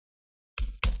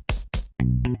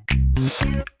Au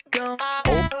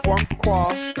Francois.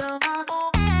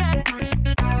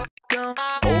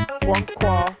 Au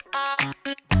Francois.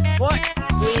 What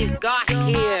we've got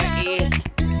here is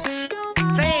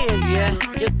failure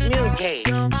to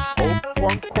communicate. Au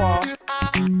Francois.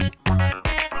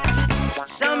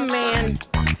 Some men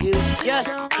you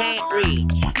just can't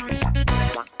reach.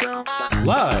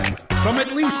 Live from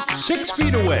at least 6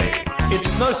 feet away,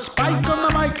 it's the Spike on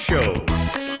the Mic Show.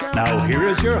 Now here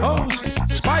is your host,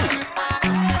 Spike.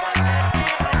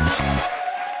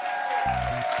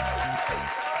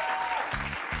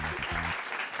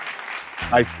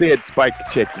 I said spike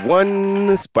check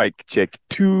 1, spike check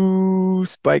 2,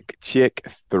 spike check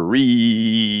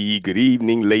 3. Good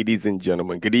evening, ladies and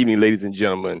gentlemen. Good evening, ladies and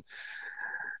gentlemen.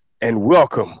 And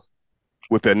welcome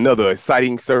with another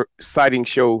exciting show,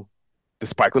 the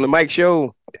Spike on the Mic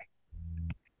Show.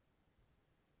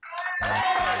 I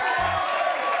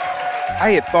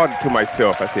had thought to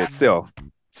myself, I said, self,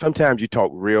 sometimes you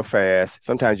talk real fast.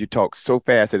 Sometimes you talk so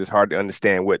fast that it's hard to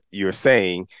understand what you're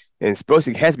saying. And it's supposed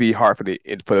to, it has to be hard for the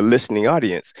listening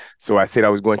audience. So I said I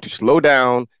was going to slow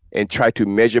down and try to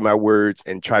measure my words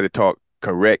and try to talk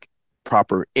correct,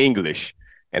 proper English.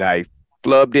 And I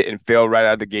flubbed it and fell right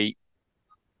out of the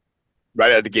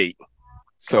gate.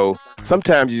 So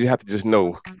sometimes you have to just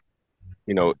know,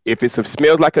 if it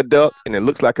smells like a duck and it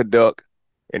looks like a duck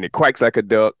and it quacks like a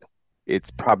duck, it's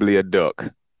probably a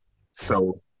duck.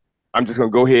 So I'm just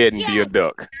going to go ahead and be a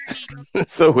duck.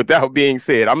 So without being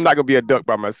said, I'm not going to be a duck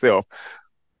by myself.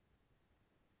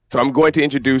 So I'm going to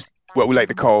introduce what we like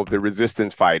to call the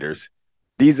resistance fighters.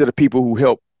 These are the people who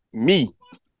help me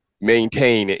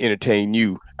maintain and entertain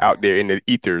you out there in the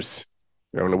ethers.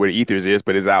 I don't know where the ethers is,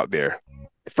 but it's out there.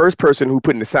 The first person who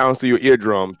putting the sounds through your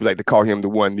eardrum, we like to call him the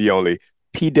one, the only,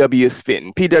 PWS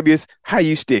Fenton. PWS, how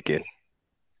you sticking?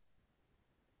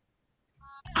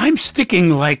 I'm sticking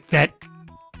like that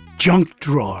junk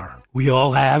drawer we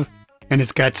all have, and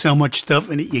it's got so much stuff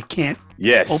in it you can't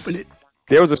open it.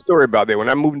 There was a story about that. When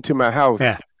I moved into my house,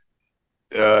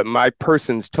 my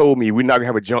persons told me we're not going to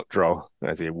have a junk drawer.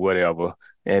 I said, whatever.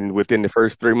 And within the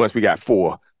first 3 months, we got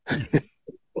 4.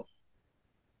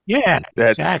 Yeah,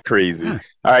 that's exactly. crazy. Yeah.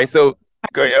 All right, so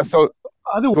go ahead. Go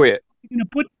ahead. You're gonna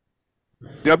put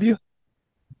W?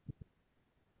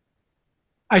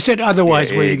 I said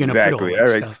otherwise, where are you going to put all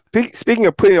that stuff? Speaking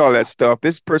of putting all that stuff,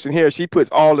 this person here, she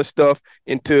puts all the stuff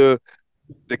into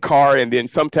the car, and then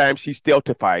sometimes she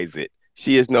stealthifies it.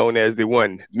 She is known as the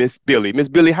one, Miss Billy. Miss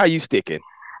Billy, how you sticking?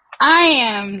 I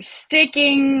am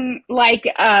sticking like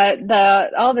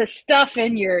all the stuff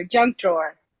in your junk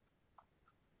drawer.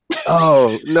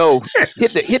 Oh no!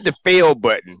 Hit the fail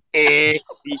button.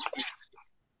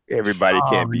 Everybody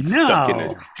can't be stuck in a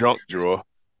junk drawer,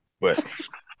 but.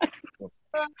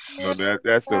 No,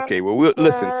 that's okay. Well, we'll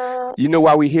listen. You know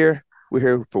why we're here? We're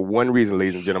here for one reason,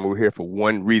 ladies and gentlemen. We're here for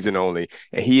one reason only,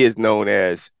 and he is known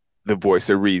as the voice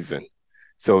of reason.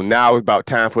 So now it's about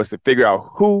time for us to figure out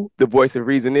who the voice of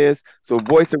reason is. So,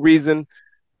 voice of reason,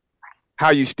 how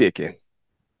you sticking?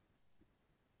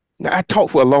 Now, I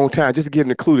talked for a long time just to give him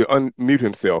the clue to unmute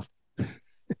himself.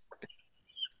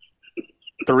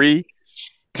 3,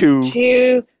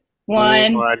 2,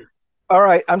 1. All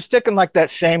right, I'm sticking like that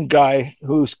same guy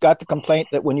who's got the complaint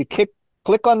that when you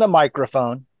click on the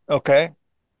microphone, okay,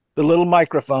 the little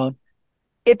microphone,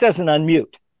 it doesn't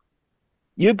unmute.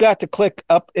 You got to click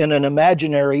up in an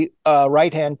imaginary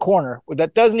right-hand corner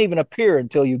that doesn't even appear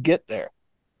until you get there.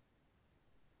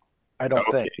 I don't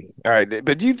think. All right,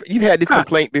 but you've had this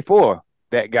complaint before.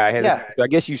 That guy has. Yeah. So I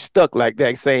guess you stuck like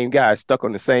that same guy, stuck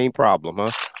on the same problem,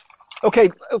 huh?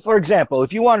 Okay, for example,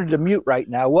 if you wanted to mute right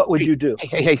now, what would you do?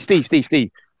 Hey, Steve.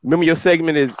 Remember your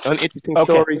segment is uninteresting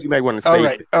stories? You might want to save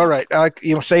it. All right.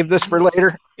 You'll save this for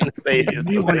later? Save this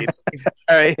for later.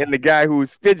 All right, and the guy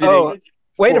who's fidgeting. Oh,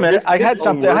 wait a minute. I had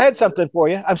something for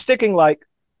you. I'm sticking like,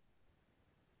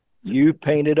 you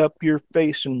painted up your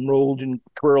face and rolled and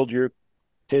curled your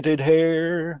titted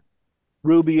hair.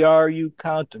 Ruby, are you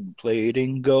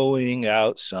contemplating going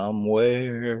out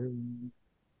somewhere?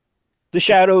 The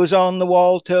shadows on the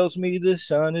wall tells me the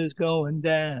sun is going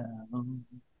down.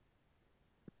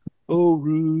 Oh,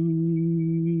 Ruby.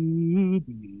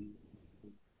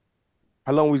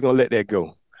 How long we going to let that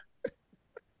go?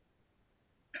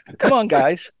 Come on,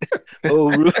 guys. Oh,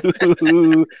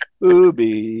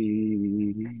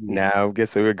 Ruby. Now, I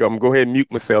guess I'm going to go ahead and mute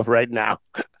myself right now.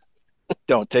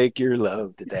 Don't take your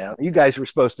love to town. You guys were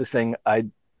supposed to sing, I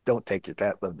don't take your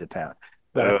love to town.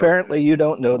 But apparently you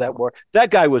don't know that word.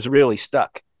 That guy was really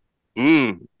stuck.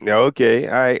 Okay.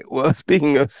 All right. Well,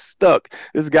 speaking of stuck,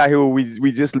 this guy who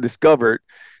we just discovered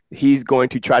he's going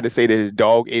to try to say that his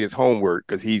dog ate his homework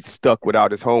because he's stuck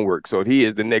without his homework. So he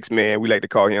is the next man. We like to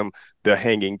call him the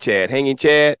Hanging Chad. Hanging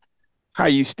Chad, how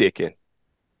you sticking?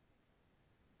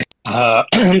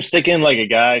 I'm sticking like a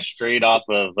guy straight off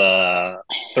of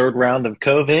third round of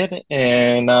COVID,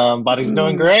 and body's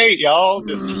doing great, y'all.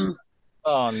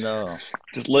 Oh no,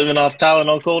 just living off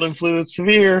Tylenol, cold and flu,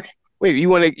 severe. Wait, you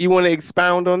want to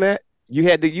expound on that? You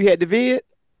had the vid?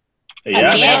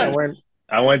 Yeah, man.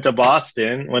 I went to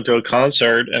Boston, went to a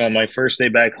concert, and on my first day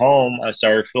back home, I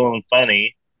started feeling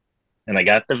funny, and I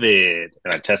got the vid,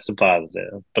 and I tested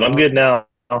positive. But I'm good now.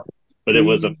 But it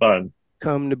wasn't fun.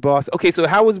 Come to Boston. Okay, so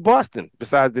how was Boston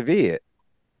besides the vid?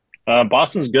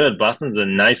 Boston's good. Boston's a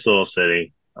nice little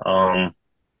city. I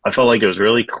felt like it was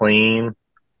really clean,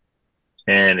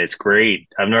 and it's great.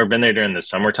 I've never been there during the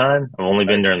summertime. I've only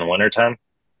been during the wintertime.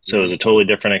 So it was a totally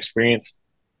different experience.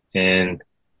 And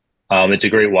it's a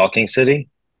great walking city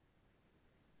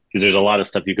because there's a lot of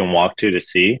stuff you can walk to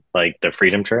see, like the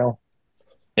Freedom Trail.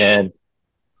 And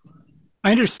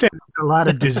I understand there's a lot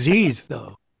of disease,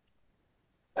 though.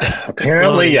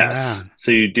 Apparently, yes.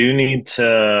 So you do need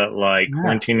to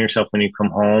quarantine yourself when you come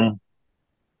home.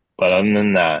 But other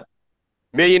than that,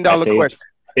 $1 million question.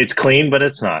 It's clean, but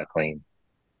it's not clean.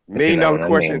 $1 million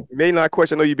question. $1 million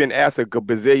question. I know you've been asked a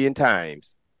bazillion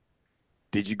times.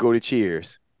 Did you go to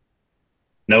Cheers?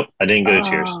 Nope, I didn't go to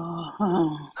Cheers.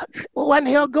 Well, why in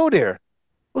the hell go there?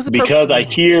 Because I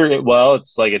hear it. Well,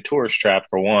 it's like a tourist trap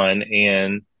for one,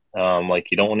 and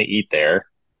you don't want to eat there.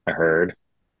 I heard.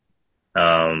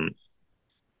 Well,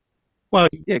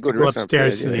 yeah, go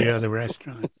upstairs to the other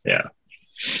restaurant. Yeah.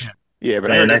 Yeah,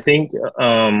 but I think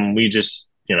we just,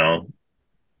 I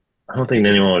don't think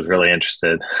anyone was really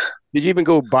interested. Did you even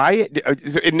go buy it?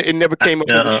 It never came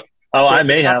up. I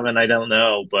may have, and I don't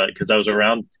know, but because I was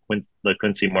around the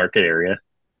Quincy Market area.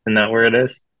 Isn't that where it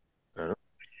is?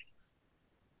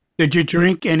 Did you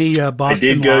drink any Boston I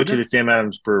did go lager? to the Sam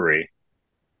Adams Brewery.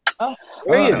 Oh,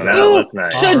 there you go. That was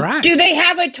nice. So do they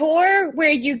have a tour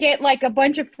where you get like a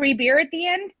bunch of free beer at the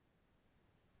end?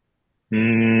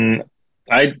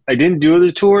 I didn't do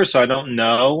the tour, so I don't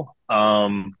know.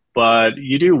 But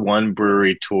you do one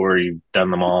brewery tour, you've done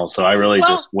them all. So I really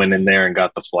just went in there and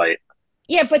got the flight.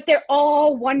 Yeah, but they're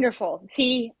all wonderful.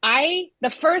 See, the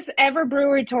first ever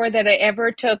brewery tour that I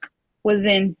ever took was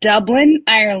in Dublin,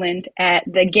 Ireland at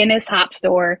the Guinness Hop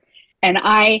Store. And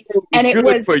it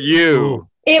was for you.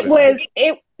 It was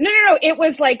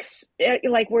like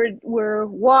we're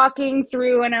walking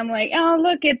through and I'm like, oh,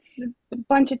 look, it's a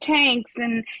bunch of tanks.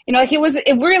 And,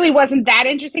 it really wasn't that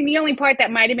interesting. The only part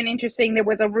that might've been interesting, there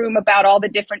was a room about all the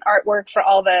different artwork for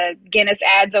all the Guinness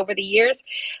ads over the years.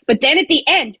 But then at the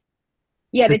end,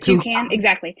 the toucan,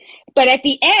 exactly. But at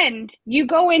the end, you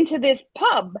go into this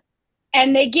pub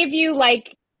and they give you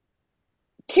like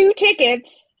 2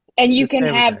 tickets and you can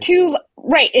have 2,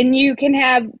 right. And you can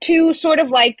have 2 sort of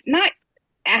like, not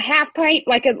a half pint,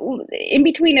 like in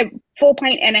between a full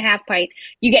pint and a half pint.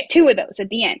 You get 2 of those at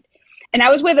the end. And I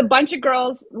was with a bunch of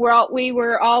girls. We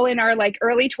were all in our like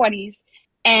early 20s.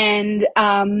 And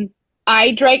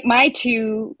I drank my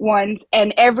 2 ones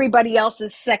and everybody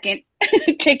else's second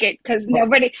ticket because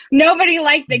nobody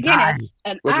liked the Guinness. Nice.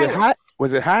 And was it hot?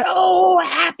 Was it hot? So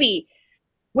happy.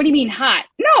 What do you mean hot?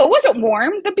 No, it wasn't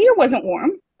warm. The beer wasn't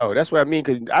warm. Oh, that's what I mean.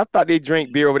 Because I thought they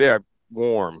drank beer over there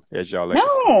warm, as y'all like.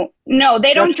 No,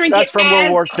 they don't drink it from as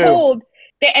World War II. cold.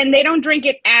 And they don't drink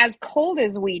it as cold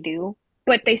as we do,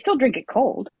 but they still drink it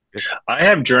cold. I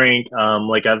have drank,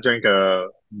 I've drank a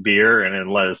beer and then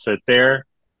let it sit there,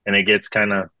 and it gets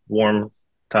kind of warm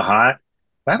to hot.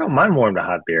 I don't mind warm to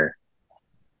hot beer.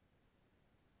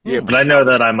 Yeah, but I know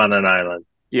that I'm on an island.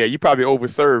 Yeah, you probably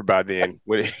overserved by then.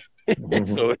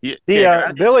 So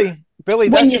Billy,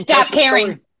 when you stop caring.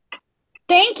 Story.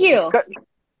 Thank you.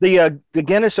 The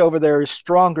Guinness over there is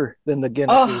stronger than the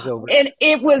Guinness is over there. And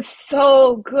it was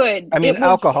so good. I mean,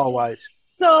 alcohol-wise.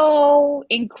 So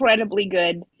incredibly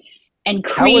good and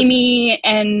creamy,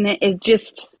 and it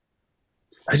just...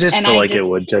 I just feel like it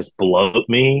would just bloat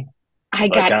me. I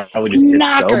would just get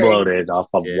so bloated off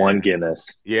of one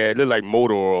Guinness. Yeah, it looked like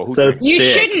motor oil. You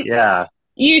shouldn't. Yeah.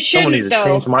 You shouldn't, Someone needs to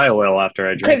change my oil after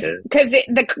I drink it. Because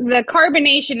the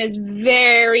carbonation is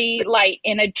very light.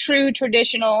 In a true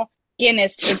traditional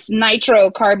Guinness, it's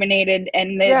nitro carbonated,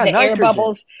 and the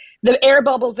air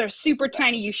bubbles are super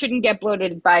tiny. You shouldn't get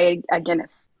bloated by a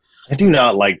Guinness. I do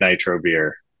not like nitro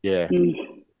beer. Yeah.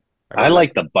 I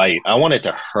like the bite. I want it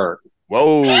to hurt.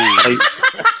 Whoa.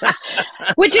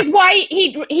 Which is why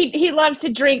he loves to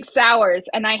drink sours,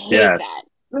 and I hate that.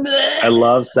 I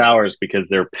love sours because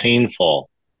they're painful.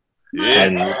 Yeah.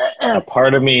 And a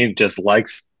part of me just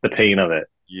likes the pain of it.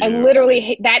 I literally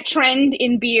hate that trend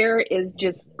in beer is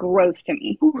just gross to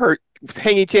me. Who hurt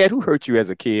Hanging Chad? Who hurt you as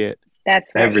a kid?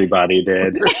 That's right. Everybody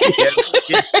did.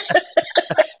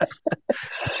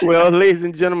 Well, ladies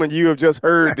and gentlemen, you have just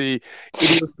heard the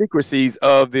idiosyncrasies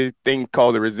of this thing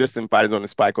called the Resistance Fighters on the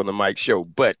Spike on the Mic show.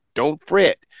 But don't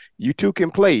fret. You too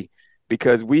can play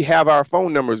because we have our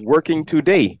phone numbers working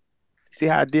today. See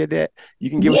how I did that? You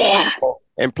can give us a call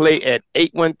and play at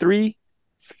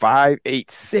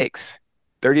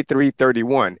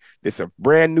 813-586-3331. It's a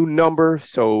brand new number,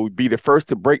 so be the first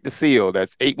to break the seal.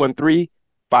 That's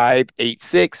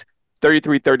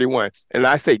 813-586-3331. And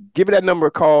I say, give it that number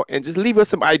a call and just leave us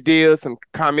some ideas, some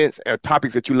comments, or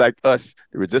topics that you like us,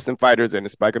 the Resistant Fighters and the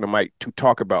Spike on the Mic, to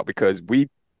talk about, because we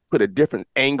put a different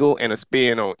angle and a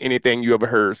spin on anything you ever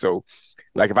heard. So,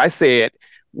 like if I said,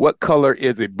 what color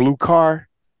is a blue car?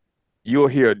 You'll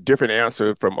hear a different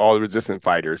answer from all the Resistant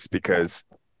Fighters, because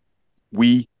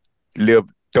we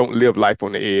don't live life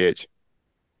on the edge.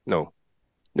 No,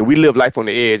 we live life on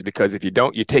the edge, because if you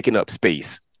don't, you're taking up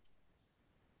space.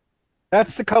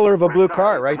 That's the color of a blue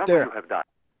car right there.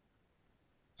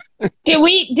 Did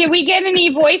we get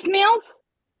any voicemails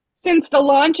since the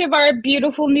launch of our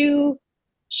beautiful new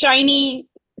shiny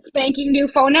spanking new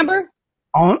phone number?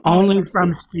 Only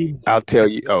from Steve. I'll tell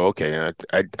you. Oh, okay.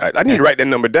 I need to write that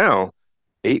number down.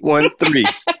 813.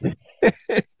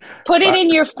 Put it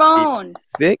in your phone.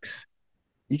 6.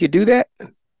 You could do that.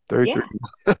 33.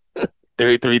 Yeah.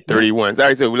 3331. All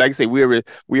right, so like I say, we are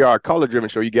a caller-driven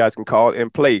show. You guys can call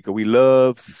and play, because we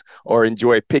love or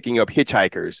enjoy picking up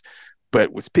hitchhikers.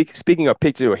 But with speaking of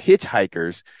picking up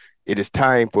hitchhikers, it is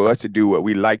time for us to do what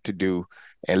we like to do.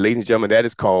 And ladies and gentlemen, that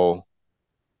is called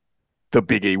the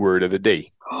Big A Word of the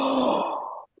Day.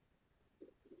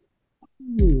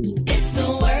 It's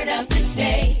the word of the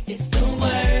day. It's the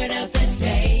word of the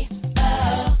day.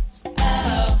 Oh,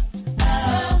 oh,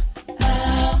 oh,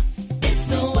 oh. It's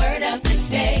the word of the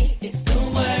day. It's the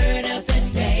word of the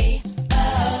day.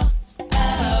 Oh,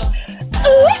 oh,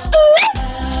 oh,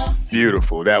 oh.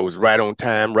 Beautiful. That was right on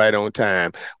time, right on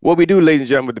time. What we do, ladies and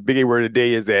gentlemen, with the Big A Word of the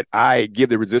Day is that I give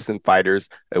the Resistant Fighters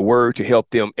a word to help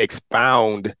them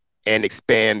expound and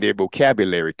expand their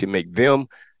vocabulary, to make them,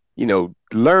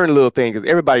 learn little things. Because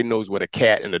everybody knows what a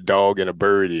cat and a dog and a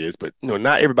bird is, but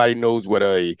not everybody knows what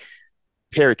a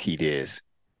parakeet is.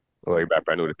 Well, everybody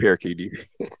probably know what a parakeet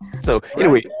is. So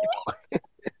anyway,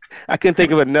 I couldn't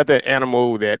think of another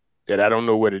animal that I don't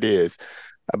know what it is.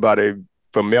 About a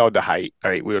formaldehyde. All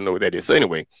right, we don't know what that is. So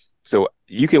anyway, so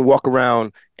you can walk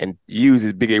around and use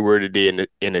this Big A Word of the Day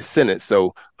in a sentence.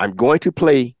 So I'm going to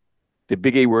play the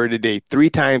Big A Word of the Day 3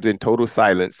 times in total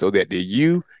silence, so that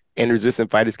you and Resistant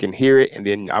Fighters can hear it. And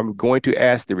then I'm going to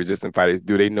ask the Resistant Fighters,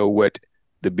 do they know what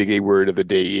the Big A Word of the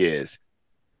Day is?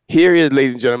 Here is,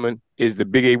 ladies and gentlemen, is the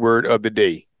Big A Word of the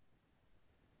Day.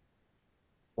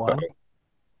 1,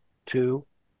 2,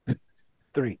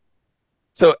 3.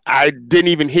 So I didn't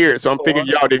even hear it. So I'm figuring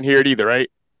y'all didn't hear it either, right?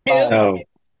 No.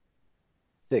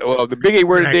 6. Well, the Big A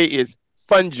Word of the Day is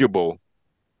fungible.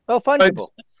 Oh, fungible.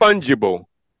 Fungible.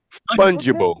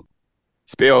 Fungible.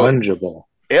 Spelled Fungible.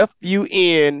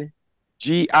 Fungible.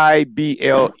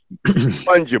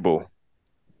 Fungible.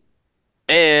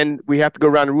 And we have to go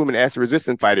around the room and ask the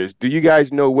Resistant Fighters, do you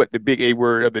guys know what the Big A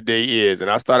Word of the Day is?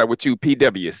 And I'll start out with you,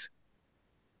 PWs.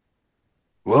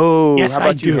 Whoa. Yes, how about I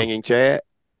you, do. Hanging Chad?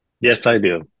 Yes, I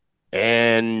do.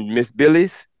 And Miss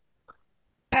Billis?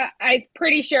 I'm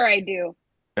pretty sure I do.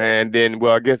 And then,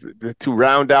 well, I guess to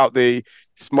round out the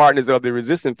smartness of the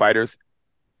Resistant Fighters,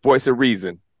 Voice of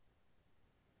Reason.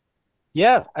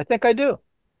 Yeah, I think I do. All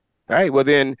right. Well,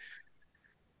 then,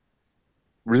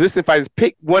 Resistant Fighters,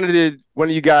 pick one of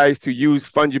you guys to use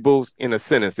fungibles in a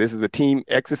sentence. This is a team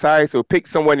exercise, so pick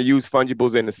someone to use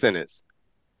fungibles in a sentence.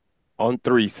 On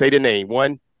 3, say the name.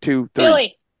 1, 2, 3.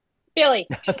 Billy. Billy.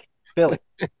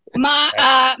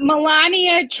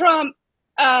 Melania Trump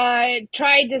tried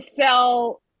to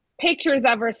sell pictures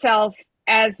of herself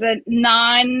as a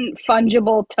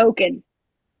non-fungible token.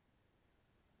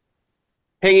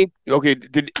 Hey, okay,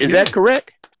 is that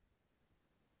correct?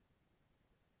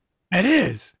 It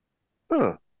is.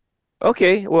 Huh.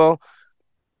 Okay, well,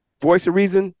 Voice of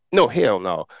Reason? No, hell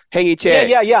no. Hanging Chad.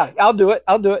 Yeah. I'll do it. Okay.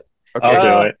 I'll do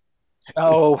it.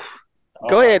 Oh.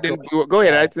 Go ahead. Then go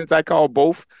ahead. Since I call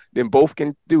both, then both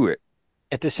can do it.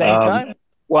 At the same time?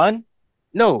 1,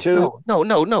 No, 2. no,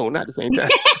 not at the same time.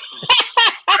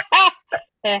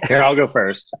 Here, I'll go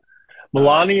first.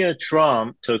 Melania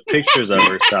Trump took pictures of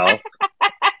herself,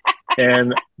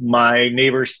 and my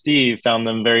neighbor Steve found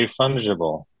them very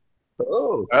fungible.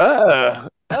 Oh.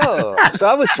 So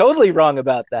I was totally wrong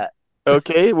about that.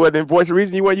 Okay, well then, Voice of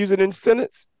Reason, you want to use it in a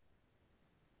sentence?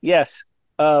 Yes.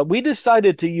 We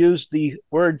decided to use the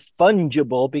word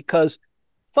fungible because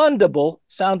fundable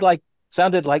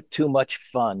sounded like too much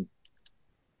fun.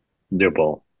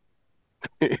 Dibble.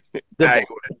 All right.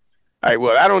 All right.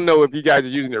 Well, I don't know if you guys are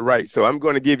using it right, so I'm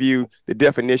going to give you the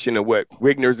definition of what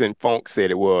Wigners and Funk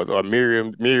said it was, or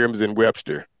Merriam's and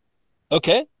Webster.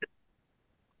 Okay.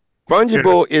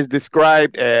 Fungible is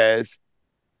described as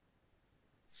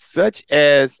such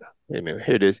as, wait a minute,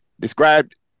 here it is.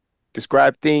 Describe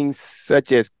things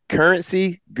such as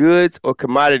currency, goods, or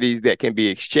commodities that can be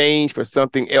exchanged for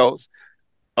something else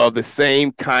of the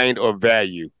same kind or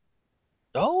value.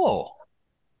 Oh.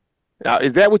 Now,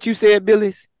 is that what you said,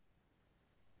 Billy's?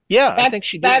 Yeah, I think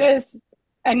she did. That is,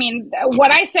 I mean, what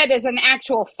I said is an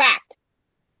actual fact.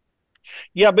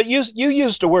 Yeah, but you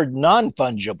used the word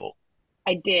non-fungible.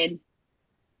 I did.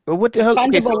 But what the hell?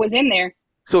 Fungible was in there.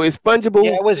 So is fungible?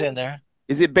 Yeah, it was in there.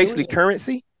 Is it basically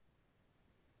currency?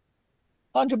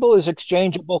 Fungible is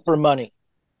exchangeable for money.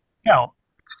 No,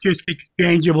 it's just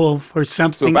exchangeable for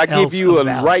something So if I else give you of a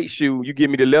value. right shoe, you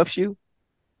give me the left shoe?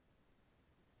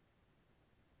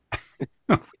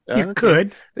 You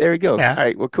could. There we go. Yeah. All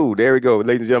right. Well, cool. There we go.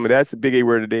 Ladies and gentlemen, that's the big A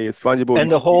word today. It's fungible. And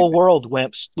the whole world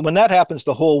limps. When that happens,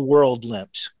 the whole world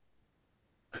limps.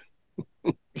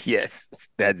 Yes,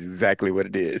 that's exactly what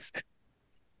it is.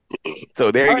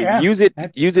 So there, yeah. use it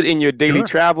in your daily Sure.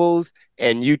 travels,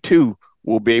 and you too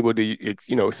will be able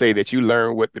to, say that you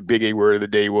learned what the big A word of the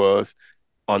day was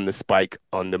on the Spike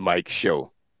on the Mic show.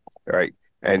 All right.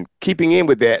 And keeping in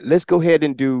with that, let's go ahead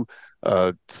and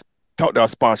talk to our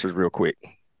sponsors real quick.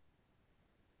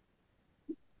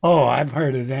 Oh, I've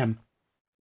heard of them.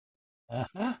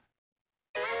 Uh-huh.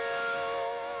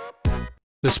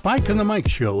 The Spike on the Mic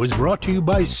show is brought to you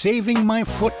by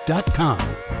SavingMyFoot.com.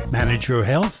 Manage your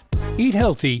health, eat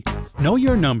healthy, know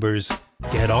your numbers,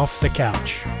 get off the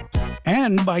couch.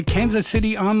 And by Kansas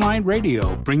City Online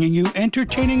Radio, bringing you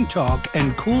entertaining talk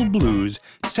and cool blues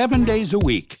 7 days a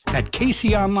week at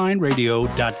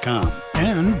kconlineradio.com.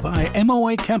 And by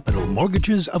MOA Capital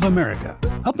Mortgages of America,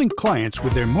 helping clients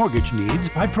with their mortgage needs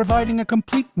by providing a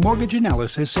complete mortgage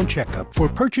analysis and checkup for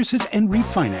purchases and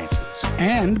refinances.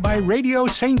 And by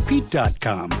RadioSt.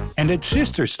 Pete.com and its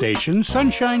sister station,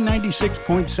 Sunshine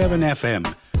 96.7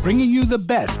 FM, bringing you the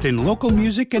best in local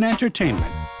music and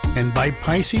entertainment. And by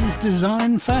Pisces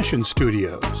Design Fashion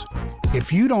Studios.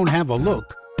 If you don't have a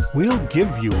look, we'll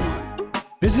give you one.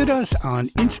 Visit us on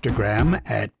Instagram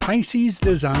at Pisces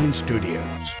Design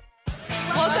Studios.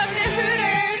 Welcome to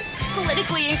Hooters!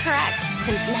 Politically incorrect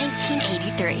since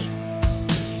 1983.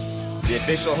 The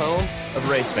official home of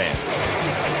race fans.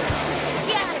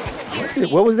 Yeah.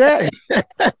 What was that?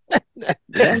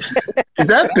 Is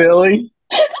that Billy?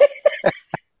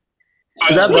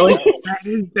 Is that Billy?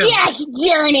 Gosh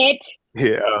darn it!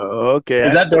 Yeah. Okay.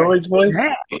 Is that Billy's voice?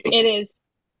 Yeah. It is.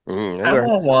 I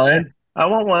want one. I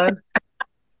want one.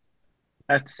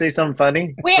 I have to say something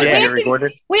funny. We have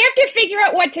Recorded. we have to figure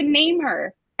out what to name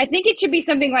her. I think it should be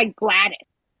something like Gladys.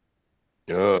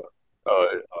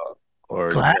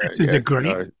 Or Gladys is a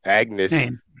great Agnes.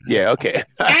 name. Yeah. Okay.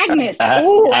 Agnes.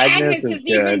 Ooh, Agnes is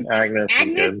good. even Agnes is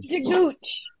Agnes good. de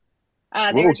Gooch.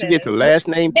 Whoa, she gets a last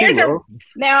name too.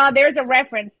 There's a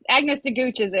reference. Agnes de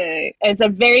Gooch is a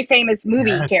very famous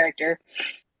movie character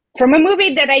from a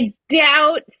movie that I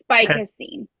doubt Spike has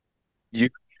seen. You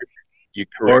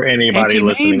or anybody Anti-name?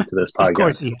 listening to this podcast. Of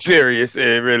course. Serious,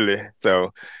 really.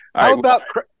 So, How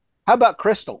about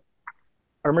Crystal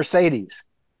or Mercedes?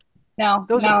 No,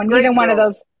 Those are neither great one of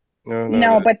girls. those.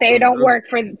 No, but they don't work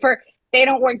for. They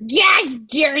don't work. Yes,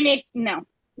 darn it. No.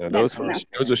 Those are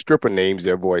stripper names.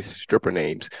 Their voice stripper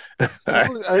names.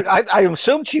 I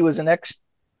assumed she was an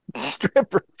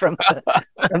ex-stripper from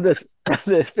the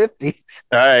 50s.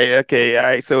 All right. Okay. All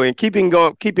right. So, in keeping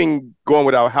going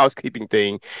with our housekeeping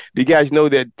thing, do you guys know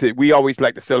that we always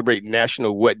like to celebrate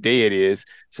National what day it is?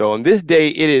 So, on this day,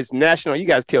 it is National. You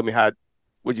guys tell me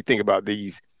what you think about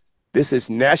these. This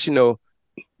is National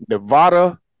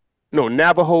Navajo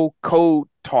Code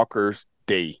Talkers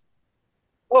Day.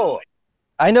 Whoa.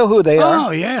 I know who they are. Oh,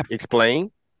 yeah.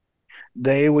 Explain.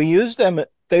 We used them.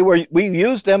 We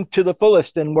used them to the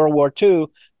fullest in World War II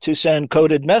to send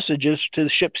coded messages to the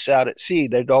ships out at sea.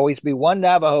 There'd always be one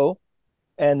Navajo,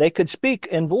 and they could speak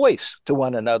in voice to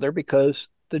one another because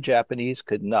the Japanese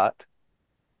could not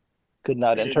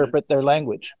interpret their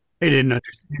language. They didn't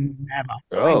understand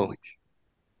Navajo language.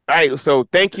 All right, so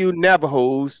thank you,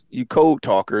 Navajos, you code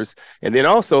talkers. And then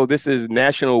also, this is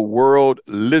National World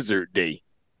Lizard Day.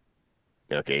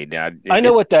 Okay, now I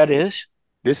know what that is.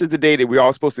 This is the day that we're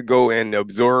all supposed to go and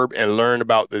observe and learn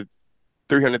about the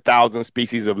 300,000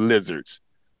 species of lizards.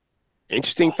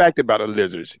 Interesting fact about the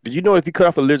lizards. Did you know if you cut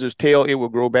off a lizard's tail, it will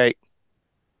grow back?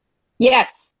 Yes,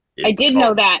 I did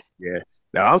know that. Yeah.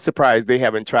 Now I'm surprised they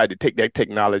haven't tried to take that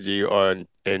technology on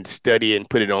and study and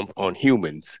put it on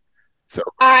humans. So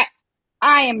I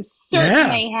am certain Yeah.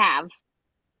 they have.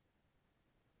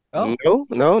 Oh.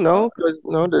 no,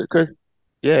 because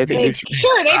yeah, I think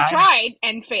They've tried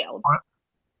and failed.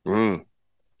 Mm.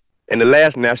 And the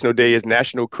last national day is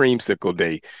National Creamsicle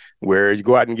Day, where you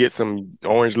go out and get some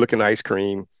orange-looking ice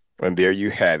cream, and there you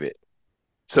have it.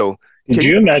 So, Could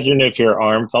you imagine if your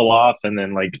arm fell off and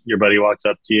then like your buddy walks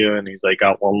up to you and he's like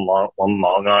got one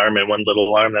long arm and one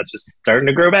little arm that's just starting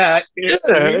to grow back?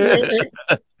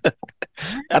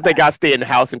 I think I'll stay in the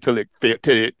house until it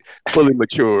fully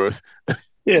matures.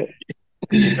 Yeah.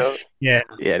 You know? Yeah.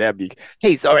 Yeah, that'd be.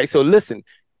 Hey, all right. So listen,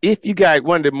 if you got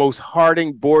one of the most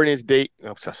hardening,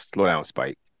 boringest slow down,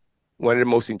 Spike. One of the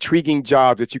most intriguing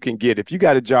jobs that you can get, if you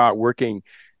got a job working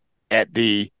at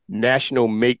the National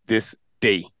Make This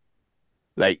Day,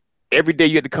 like every day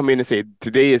you had to come in and say,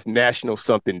 today is National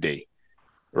Something Day,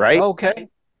 right? Okay.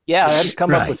 Yeah, I had to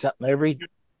come up with something every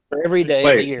day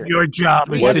of the year. Your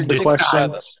job is What's to the decide.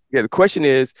 question? Yeah, the question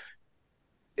is,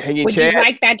 hanging Would Chad, you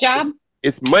like that job?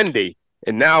 it's Monday,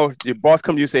 and now your boss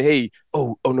comes to you and say, hey,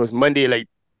 oh no, it's Monday. Like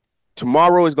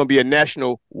tomorrow is going to be a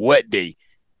National what day?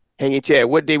 Hanging Chad,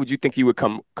 what day would you think he would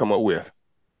come up with?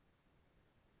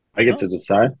 I get to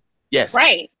decide. Yes.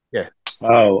 Right. Yeah.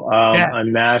 Oh, Yeah. a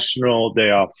national day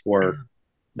off work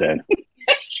day.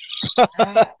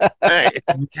 Right.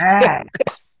 Yeah.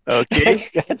 Okay.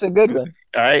 That's a good one.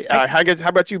 All right. How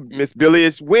about you, Miss Billy?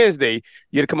 It's Wednesday.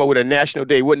 You had to come up with a national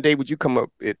day. What day would you come up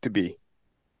it to be?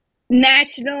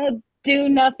 National Do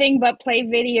Nothing But Play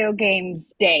Video Games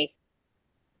Day.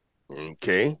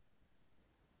 Okay.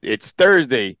 It's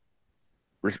Thursday.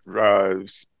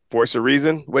 For a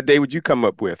reason, what day would you come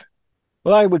up with?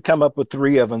 Well, I would come up with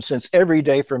three of them since every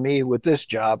day for me with this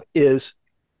job is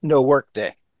no work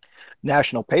day.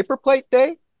 National Paper Plate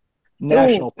Day,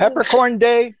 National Peppercorn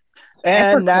Day,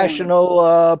 and Peppercorn.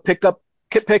 National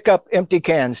pick up empty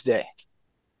cans day.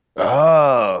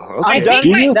 Oh, I'm okay. done.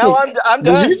 You just Now ex- I'm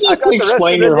done. Did you just I got the rest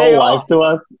explain of the your day whole off. life to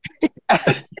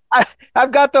us?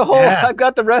 I've got the whole. Yeah. I've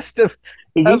got the rest of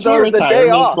Is this the what day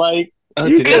retirement's off. like? Oh,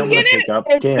 You today I'm get gonna it. pick up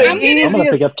It's the cans. I'm gonna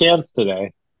easiest- pick up cans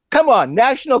today. Come on,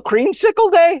 National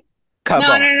Creamsicle Day. Come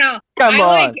on. No. Come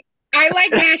on. I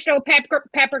like National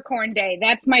Peppercorn Day.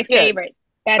 That's my Yeah. favorite.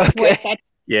 That's Okay. that's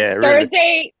Yeah,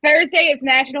 really. Thursday is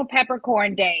National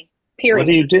Peppercorn Day. What Period.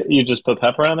 do you do? You just put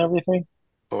pepper on everything?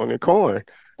 On the corn.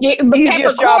 Yeah, but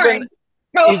Easiest job peppercorn.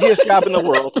 Easiest job in the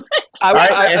world.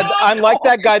 I'm like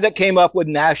that guy that came up with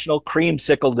National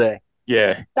Creamsicle Day.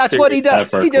 Yeah. That's what he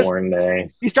does. Peppercorn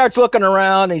day. He starts looking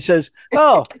around and he says,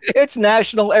 "Oh, it's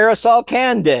National Aerosol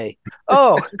Can Day.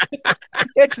 Oh,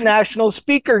 it's National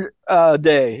Speaker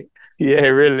Day. Yeah,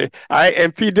 really. All right,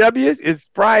 and PWs is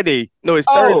Friday. No, it's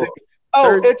Thursday. Oh,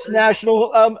 Thursday. it's National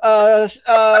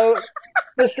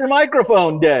Mr.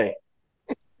 Microphone Day.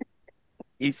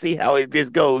 You see how this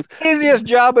goes. Easiest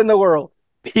job in the world.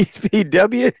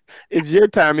 PW, it's your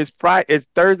time. It's Friday. It's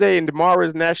Thursday, and tomorrow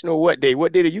is National what day?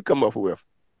 What day did you come up with?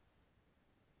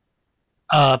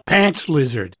 Pants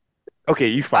lizard. Okay,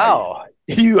 you fired. Oh,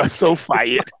 You are so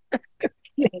fired.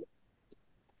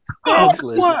 Oh,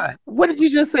 lizard. what? What did you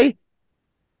just say?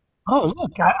 Oh,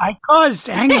 look, I caused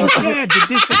Hanging Chad to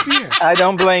disappear. I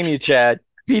don't blame you, Chad.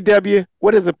 PW,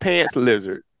 what is a pants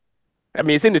lizard? I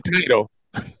mean, it's in the title.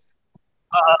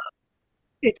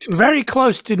 It's very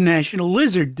close to National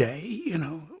Lizard Day, you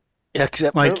know,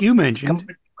 Except like for- you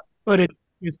mentioned, but it's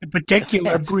a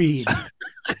particular breed.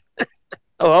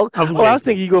 Oh, Of I was lizard.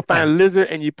 thinking you go find a lizard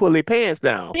and you pull their pants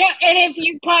down. Yeah, and if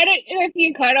you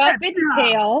cut off its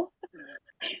tail,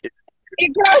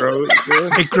 it grows.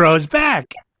 It grows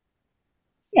back.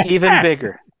 even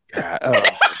bigger. Oh,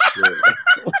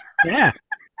 Yeah.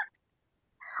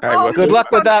 all right, well, Good so-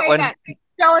 luck with that Don't say one. that.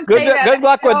 Don't Good- say that. good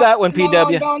luck with Don't- that one, no,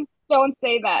 PW. Don't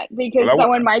say that because Well,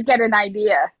 someone might get an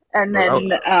idea and then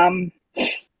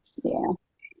yeah.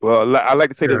 Well, I like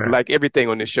to say this, Sure. like everything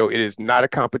on this show, it is not a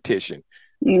competition.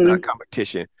 It's not a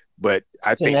competition, but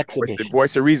I an think exhibition.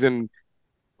 Voice of Reason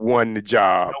won the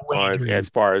job No wagering. as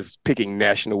far as picking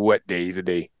national what days a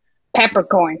day.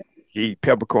 Peppercorn.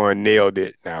 Peppercorn nailed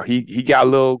it. Now he got a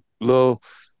little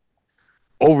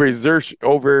overexertion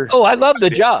over Oh, I love the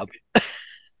job.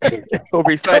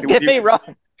 overexcited. Don't get me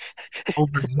wrong.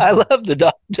 I love the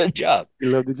job. You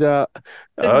love the job.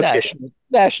 The Okay.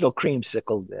 National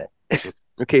Creamsicle Day.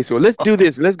 Okay, so let's do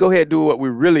this. Let's go ahead and do what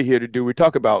we're really here to do. We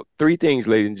talk about three things,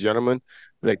 ladies and gentlemen.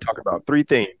 We like to talk about three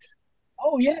things.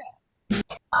 Oh yeah.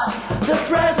 The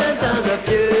present and the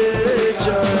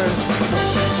future.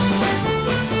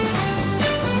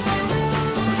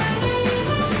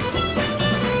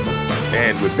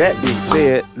 And with that being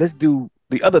said, let's do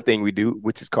the other thing we do,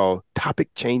 which is called topic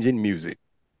changing music.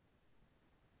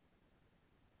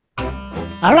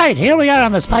 All right, here we are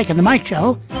on the Spike and the Mike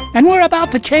show, and we're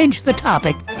about to change the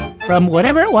topic from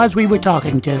whatever it was we were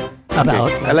talking to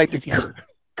about. Okay. I like to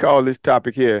call this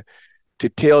topic here "To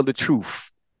Tell the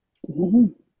Truth."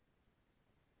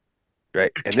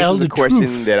 Right, and this is a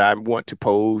question that I want to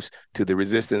pose to the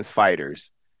resistance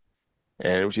fighters.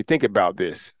 And what you think about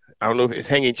this? I don't know if it's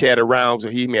Hanging Chad around,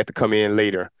 or he may have to come in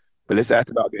later. But let's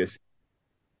ask about this.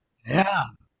 Yeah.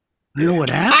 You know what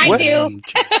happened? I do.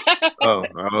 Oh,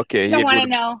 okay. Don't want to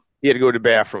know. He had to go to the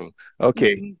bathroom.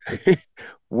 Okay.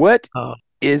 What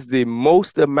is the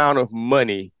most amount of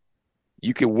money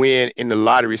you can win in the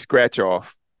lottery scratch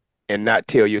off and not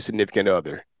tell your significant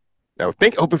other? Now,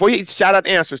 before you shout out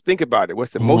answers, think about it.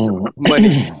 What's the most amount of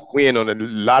money you win on a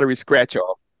lottery scratch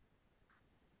off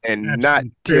and not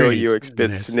tell your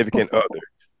significant other?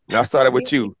 Now, I started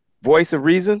with you. Voice of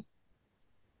reason?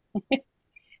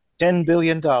 $10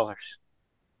 billion.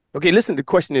 Okay, listen, the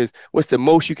question is, what's the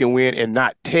most you can win and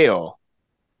not tell?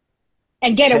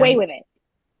 And get away with it.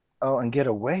 Oh, and get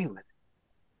away with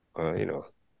it. You know.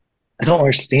 I don't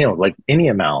understand, like any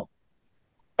amount.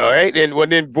 All right,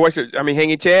 and then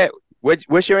Hanging Chad,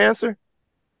 what's your answer?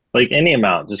 Like any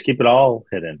amount, just keep it all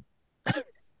hidden.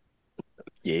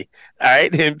 Yeah. All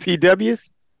right, then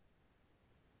PWs?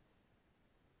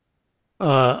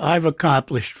 I've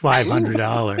accomplished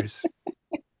 $500.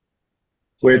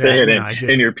 Where's the hidden?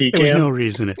 In your pecan? There was no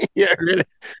reason. Yeah, really?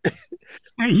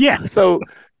 Yeah. So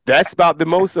that's about the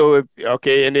most. So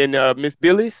and then Miss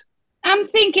Billy's? I'm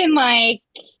thinking like,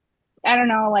 I don't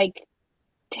know, like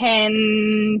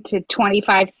 10 to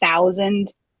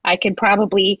 25,000. I could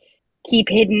probably keep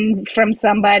hidden from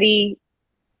somebody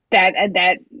but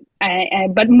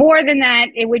more than that,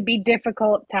 it would be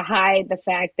difficult to hide the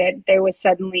fact that there was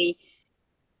suddenly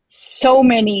so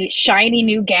many shiny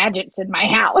new gadgets in my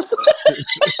house.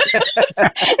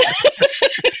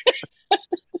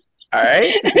 All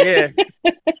right. Yeah.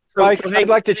 So I'd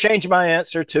like to change my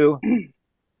answer to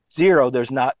 0.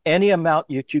 There's not any amount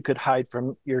you could hide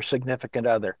from your significant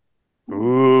other.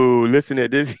 Ooh, listen to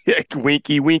this.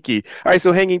 Winky. All right,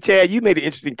 so Hanging Chad, you made an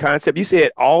interesting concept. You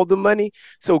said all the money.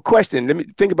 So question, let me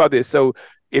think about this. So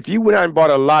if you went out and bought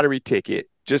a lottery ticket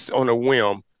just on a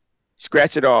whim,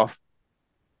 scratch it off,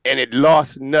 and it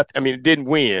lost nothing, I mean, it didn't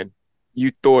win,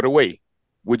 you throw it away.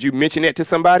 Would you mention that to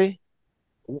somebody?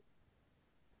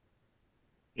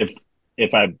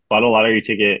 If I bought a lottery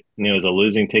ticket and it was a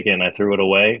losing ticket and I threw it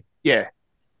away, yeah,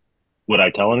 would I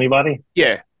tell anybody?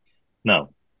 Yeah. No.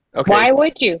 Okay. Why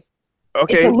would you?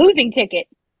 Okay. It's a losing ticket.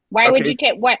 Why would you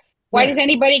care? Why does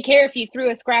anybody care if you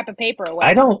threw a scrap of paper away?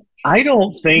 I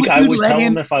don't think I would tell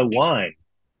him if I won.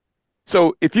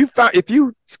 So if you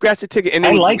scratch a ticket and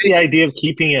I like the idea of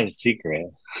keeping it a secret.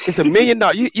 It's $1 million.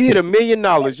 You hit $1 million.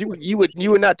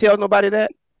 You would not tell nobody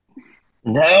that?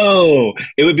 No,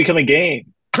 it would become a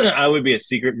game. I would be a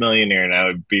secret millionaire,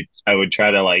 and I would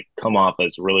try to like come off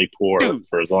as really poor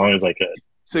for as long as I could.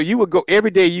 So you would go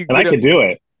every day. I could do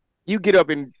it. You get up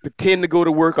and pretend to go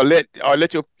to work, or let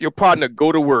your partner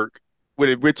go to work with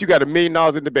it. But you got $1 million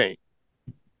in the bank.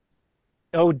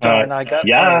 Oh darn! I got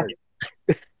fired.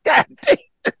 God damn.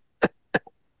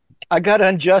 I got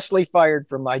unjustly fired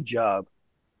from my job.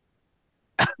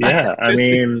 Yeah, I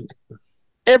mean,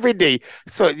 every day.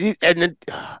 So I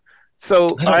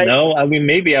don't know. I mean,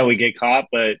 maybe I would get caught,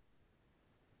 but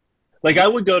like I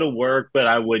would go to work, but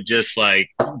I would just like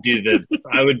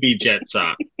I would be jet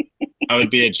sop. I would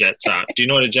be a jet sop. Do you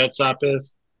know what a jet sop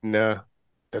is? No,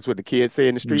 that's what the kids say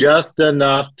in the street. Just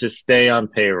enough to stay on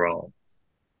payroll.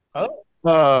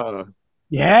 Oh,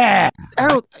 yeah.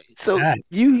 So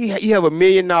you have $1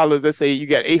 million. Let's say you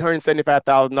got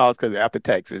 $875,000 because after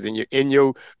taxes in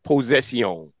your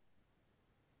possession.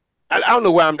 I don't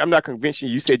know why I'm not convincing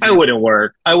you. You said I wouldn't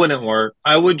work. I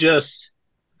would just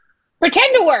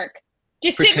pretend to work.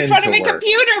 Just sit in front of a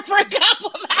computer for a couple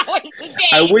of hours a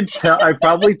day. I'd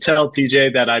probably tell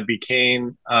TJ that I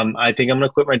became, I think I'm going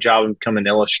to quit my job and become an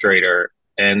illustrator.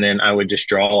 And then I would just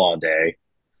draw all day,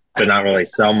 but not really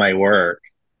sell my work.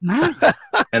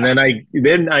 And then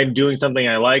I'm doing something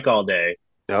I like all day.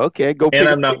 Okay. And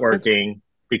I'm not working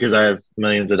because I have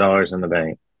millions of dollars in the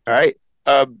bank. All right.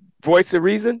 Voice of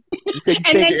reason. You said you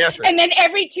change your answer. And then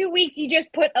every 2 weeks you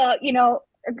just put a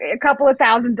couple of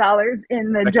 $1,000s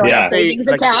in the joint savings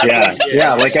account.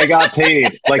 Yeah, like I got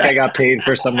paid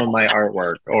for some of my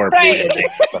artwork or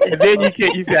and then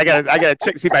you say I gotta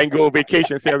check see if I can go on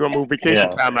vacation, say I'm gonna move vacation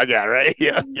time I got, right?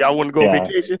 Yeah. Y'all wanna go on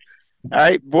vacation? All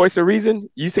right, voice of reason.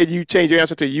 You said you changed your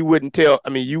answer to you wouldn't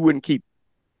keep.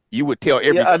 you would tell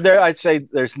everybody. Yeah, I'd say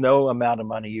there's no amount of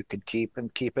money you could keep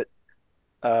it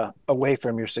away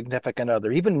from your significant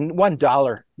other. Even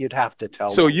 $1, you'd have to tell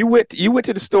So them. you went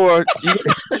to the store.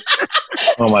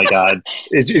 Oh my God.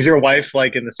 Is your wife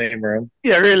like in the same room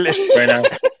Yeah, really. right now?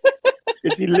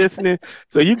 Is she listening?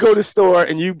 So you go to the store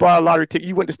and you bought a lottery ticket.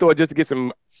 You went to the store just to get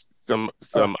some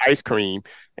ice cream,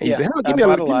 and you Yeah, said, "Oh,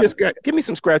 give me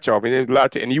some scratch off." And there's a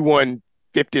lot, and you won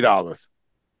 $50.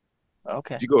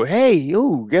 Okay. You go, hey,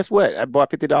 ooh, guess what? I bought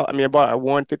 $50. I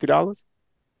won $50.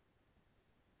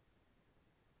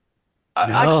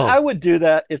 I would do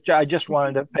that if I just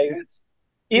wanted to pay.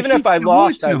 Even If if I you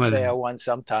lost, avoid some I'd of say that. I won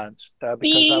sometimes because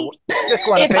See, just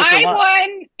want to if pay for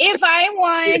I lunch.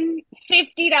 won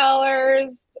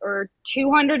 $50 or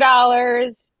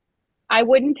 $200, I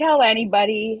wouldn't tell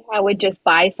anybody. I would just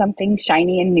buy something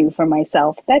shiny and new for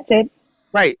myself. That's it.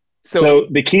 Right. So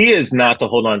the key is not to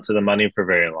hold on to the money for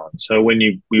very long. So when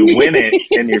you win it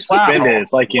and you spend it,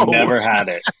 it's like you never had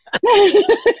it.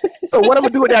 So what I'm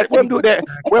gonna do with that? What I'm doing that?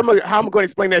 How I'm going to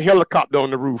explain that helicopter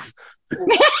on the roof?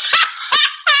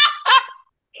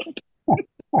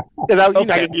 Because I can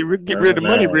get rid of the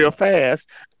money real fast.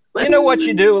 You know what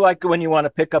you do, like when you want to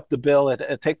pick up the bill,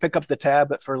 pick up the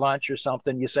tab for lunch or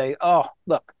something. You say, "Oh,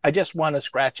 look, I just want to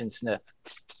scratch and sniff,"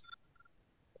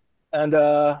 and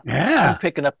I'm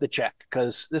picking up the check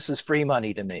because this is free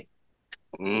money to me.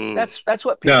 That's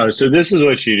what people. No, so this is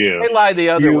what you do. They lie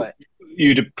the other way.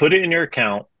 You put it in your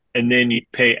account, and then you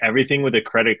pay everything with a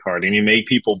credit card, and you make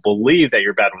people believe that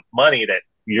you're bad with money, that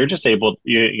you're just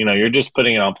you're just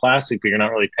putting it on plastic, but you're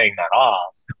not really paying that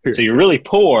off. So you're really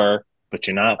poor, but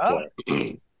you're not poor.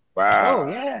 Wow. Oh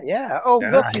yeah. Oh,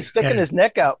 look, he's sticking his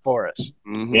neck out for us.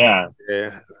 Mm-hmm. Yeah.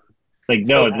 Like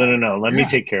no. Let me Yeah.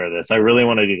 take care of this. I really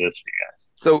want to do this for you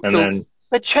guys.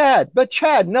 But Chad,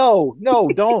 no,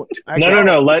 don't.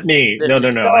 No. Let me. No.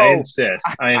 I insist.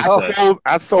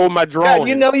 I sold my drawing.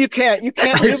 Yeah, you can't.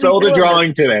 I sold a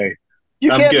drawing today. You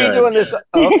can't good. be doing this.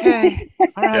 Okay. All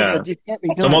right, Yeah. but you can't be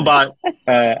doing Someone this. bought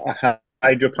a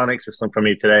hydroponic system for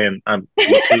me today, and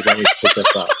please let me put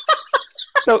this up.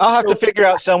 So I'll have to figure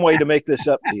out some way to make this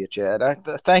up to you, Chad.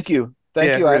 Thank you.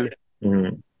 Thank you. Really.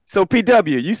 So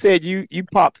PW, you said you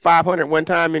popped 500 one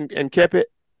time and kept it,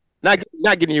 not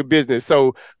getting your business.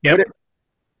 So Did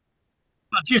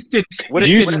you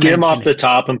skim off the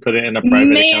top and put it in a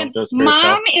private account just for Mom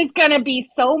yourself? is gonna be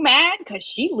so mad because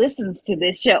she listens to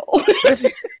this show. What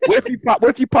if you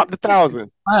popped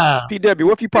 1,000? PW,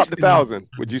 what if you popped 1,000?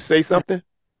 Would you say something?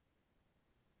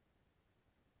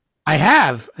 I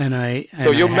have, and I.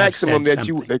 So and your I have maximum said that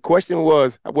something. the question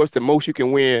was, what's the most you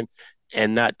can win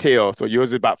and not tell? So yours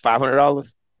is about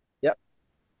 $500. Yep.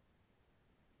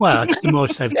 Well, it's the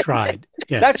most I've tried.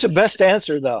 Yeah. That's the best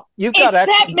answer, though. You've got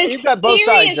both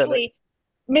sides of it.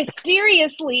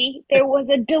 Mysteriously, there was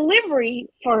a delivery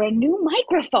for a new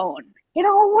microphone. You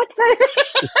know, what's that?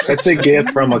 It's a gift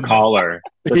from a caller.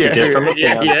 That's a gift from a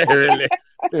fan. Really.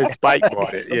 Spike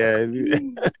bought it. Yeah.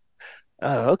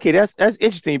 Okay, that's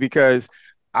interesting because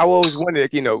I always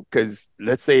wondered, because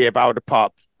let's say if I were to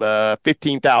pop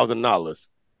 $15,000,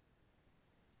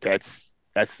 that's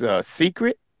a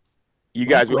secret. You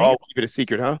guys would all keep it a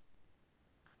secret, huh?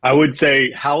 I would say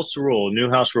new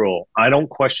house rule. I don't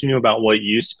question you about what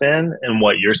you spend and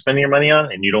what you're spending your money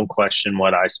on, and you don't question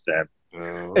what I spend.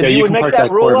 And you would can make park that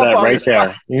that rule up Corvette on right the there.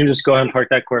 spot. You can just go ahead and park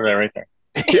that Corvette right there.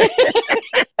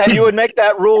 And you would make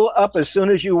that rule up as soon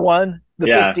as you won the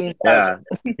 15,000.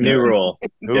 New rule.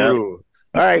 New rule.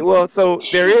 All right. Well, so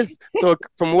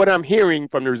from what I'm hearing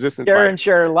from the resistance,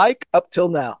 Share like up till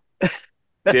now.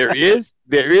 there is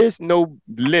no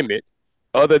limit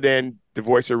other than the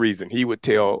voice of reason. He would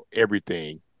tell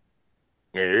everything.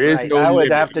 There is no limit. I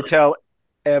would have to tell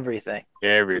everything.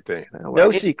 Everything.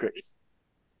 No secrets.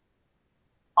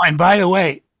 And by the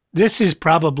way, this is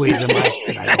probably the mic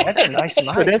that I want. That's a nice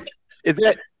mic. So is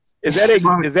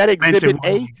that exhibit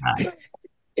A?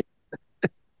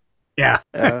 Yeah.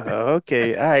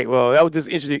 Okay. All right. Well, that was just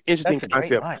interesting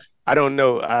concept. I don't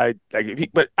know.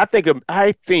 But I think I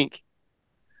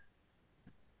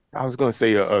was going to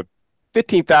say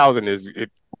 15,000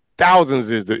 thousands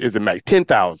is the max.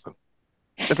 10,000.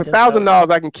 If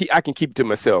 $1,000 I can keep to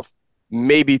myself,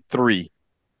 maybe 3.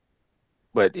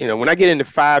 But when I get into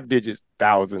 5 digits,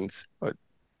 thousands, I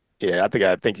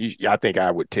think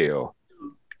I would tell.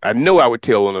 I know I would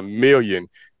tell on $1 million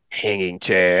hanging,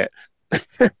 Chad.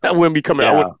 I wouldn't become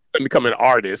an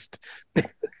artist.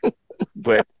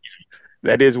 But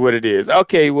that is what it is.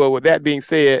 Okay, well, with that being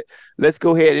said, let's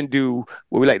go ahead and do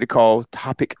what we like to call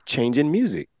topic changing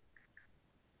music.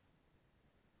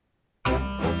 All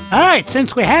right,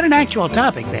 since we had an actual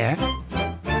topic there,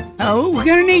 We're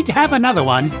going to need to have another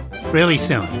one really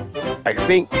soon. I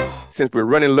think since we're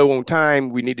running low on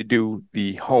time, we need to do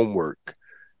the homework.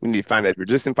 We need to find out if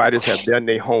resistant fighters have done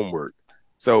their homework.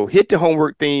 So hit the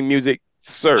homework theme music,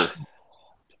 sir.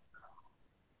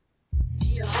 Do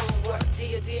your homework, do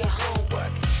your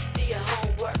homework, do your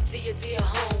homework, do your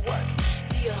homework,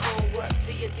 do your homework,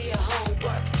 do your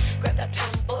homework. Grab that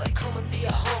pen, boy, come on, do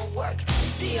your homework,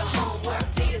 do your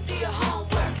homework, do your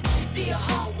homework, do your homework, do your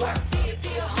homework,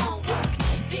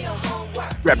 do your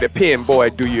homework. Grab the pen,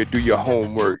 boy, do your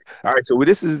homework. All right, so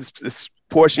this is this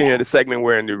portion of the segment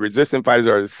where the resistant fighters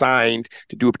are assigned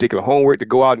to do a particular homework, to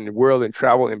go out in the world and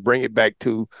travel and bring it back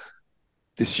to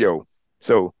the show.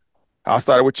 So I'll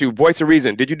start with you. Voice of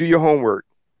Reason, did you do your homework?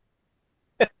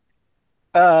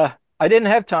 I didn't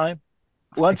have time.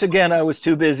 Once again, I was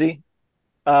too busy.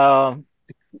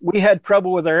 We had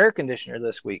trouble with our air conditioner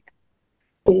this week.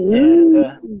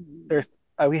 And,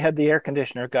 we had the air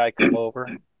conditioner guy come over,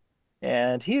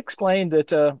 and he explained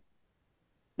that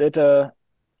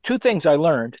two things I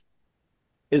learned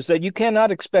is that you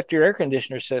cannot expect your air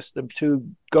conditioner system to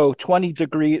go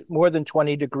more than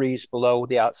 20 degrees below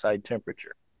the outside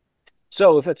temperature.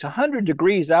 So if it's 100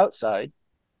 degrees outside,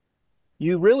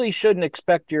 you really shouldn't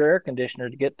expect your air conditioner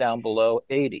to get down below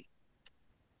 80.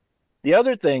 The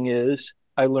other thing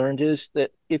I learned is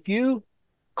that if you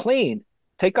clean,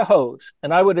 take a hose,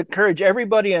 and I would encourage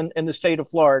everybody in the state of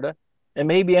Florida, and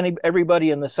maybe everybody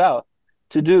in the South,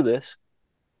 to do this.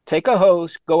 Take a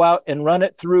hose, go out and run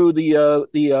it through your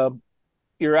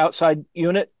outside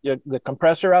unit, the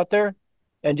compressor out there,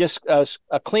 and just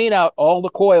clean out all the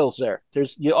coils there.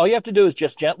 All you have to do is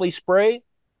just gently spray,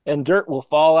 and dirt will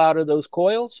fall out of those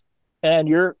coils, and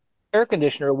your air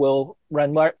conditioner will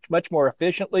run much more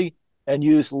efficiently and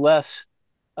use less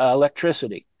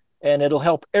electricity, and it'll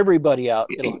help everybody out.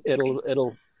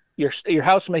 Your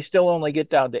house may still only get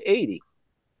down to 80,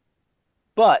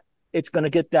 but it's going to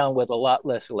get down with a lot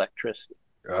less electricity.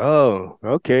 Oh,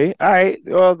 okay. All right.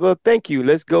 Well, thank you.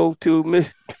 Let's go to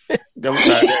Miss. I'm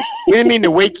sorry. We didn't mean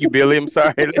to wake you, Billy. I'm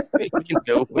sorry.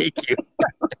 Wake you.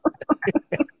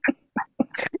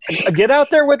 Get out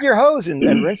there with your hose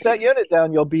and rinse that unit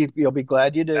down. You'll be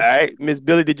glad you did. All right, Miss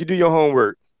Billy, did you do your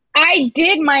homework? I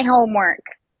did my homework.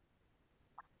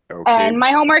 Okay. And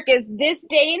my homework is this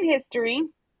day in history.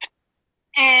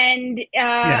 And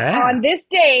on this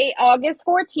day, August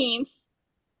 14th,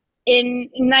 in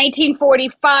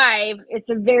 1945, it's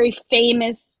a very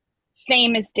famous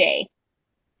day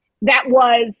that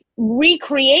was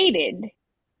recreated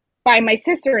by my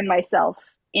sister and myself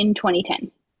in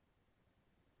 2010.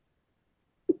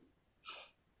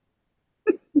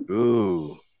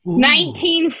 Ooh.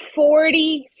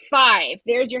 1945.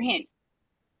 There's your hint.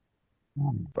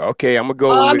 Okay, I'm going to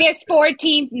go August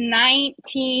 14th,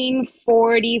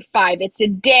 1945. It's a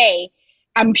day.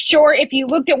 I'm sure if you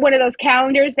looked at one of those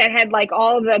calendars that had like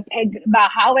all the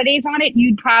holidays on it,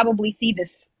 you'd probably see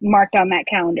this marked on that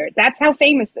calendar. That's how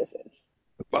famous this is.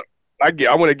 I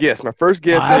want to guess. My first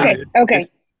guess is okay.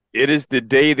 It is the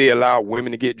day they allow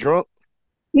women to get drunk.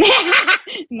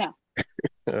 No.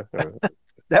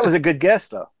 That was a good guess,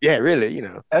 though. Yeah, really,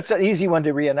 That's an easy one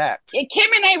to reenact. Kim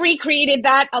and I recreated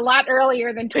that a lot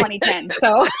earlier than 2010,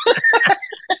 so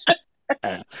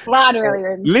a lot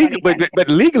earlier than 2010. But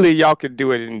legally, y'all could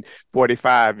do it in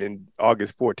 45 in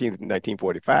August 14th,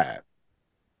 1945.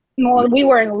 Well, we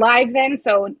weren't live then,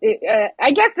 so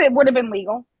I guess it would have been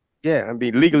legal. Yeah, I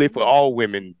mean, legally for all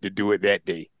women to do it that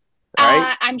day.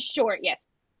 Right? I'm sure, yes.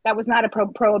 That was not a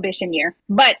prohibition year.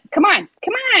 But come on.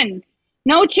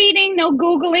 No cheating, no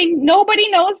Googling. Nobody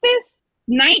knows this.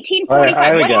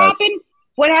 1945.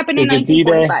 What happened in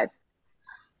 1945?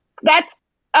 That's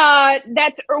a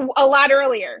lot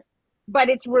earlier, but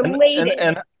it's related.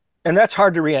 And that's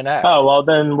hard to reenact. Oh, well,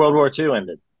 then World War II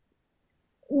ended.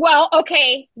 Well,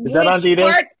 okay. Is that on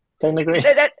D-Day, technically?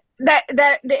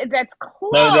 That's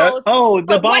close. The bomb.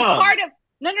 What part of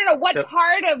What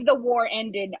part of the war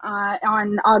ended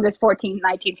on August 14th,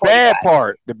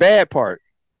 1945? The bad part.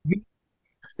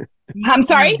 I'm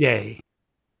sorry? Day.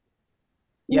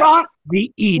 Wrong. The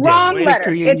E Day. Wrong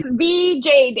letter. It's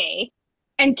VJ Day.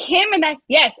 And Kim and I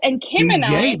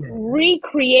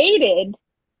recreated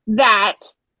that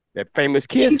famous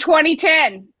kiss in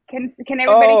 2010. Can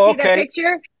everybody see that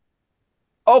picture?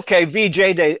 Okay,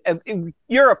 VJ Day.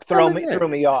 Europe threw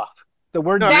me off. The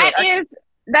word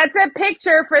that's a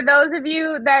picture for those of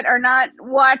you that are not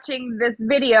watching this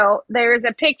video. There's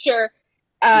a picture.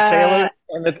 The sailor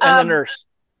and the nurse.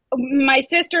 My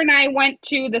sister and I went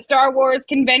to the Star Wars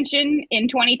convention in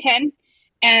 2010,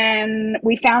 and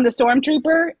we found a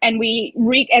stormtrooper, and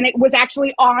it was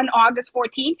actually on August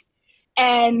 14th.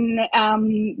 and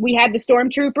we had the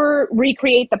stormtrooper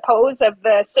recreate the pose of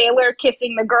the sailor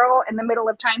kissing the girl in the middle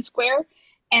of Times Square.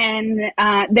 And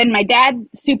then my dad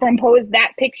superimposed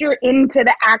that picture into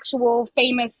the actual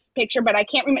famous picture, but I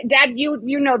can't remember. Dad, you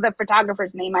know the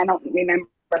photographer's name. I don't remember.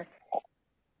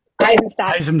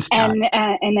 Eisenstadt.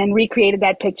 And then recreated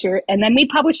that picture, and then we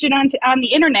published it on the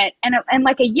internet. And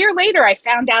like a year later, I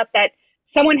found out that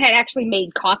someone had actually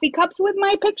made coffee cups with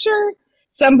my picture.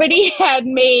 Somebody had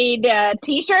made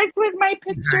T-shirts with my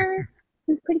picture. It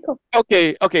was pretty cool.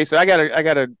 Okay. So I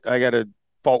gotta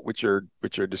fault with your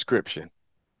description.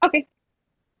 Okay.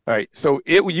 All right. So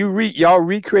y'all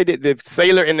recreated the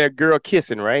sailor and that girl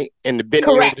kissing, right? And the bent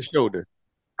over the shoulder.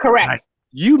 Correct. Right.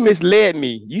 You misled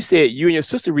me. You said you and your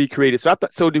sister recreated. So I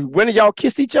thought. So when did y'all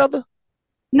kiss each other?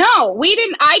 No, we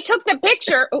didn't. I took the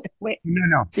picture. Oh, wait.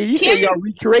 No. See, you said y'all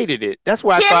recreated it. That's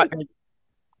why I thought.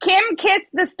 Kim kissed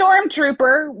the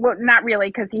stormtrooper. Well, not really,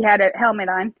 because he had a helmet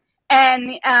on.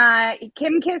 And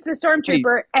Kim kissed the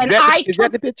stormtrooper, and is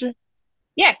that the picture?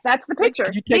 Yes, that's the picture.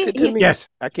 Can you text it to me? Yes.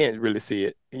 I can't really see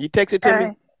it. Can you text it to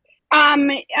me?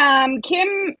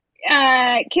 Kim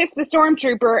kissed the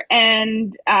stormtrooper,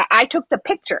 and I took the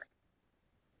picture.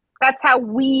 That's how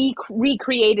we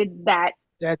recreated that.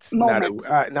 That's moment.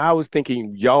 not. Now I was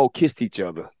thinking y'all kissed each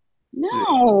other.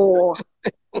 No. All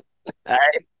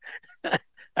right. All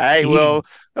right. Well,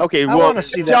 okay.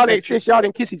 Since y'all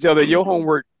didn't kiss each other, your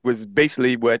homework was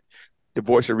basically what the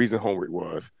Voice of Reason homework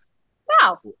was.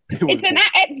 No, it's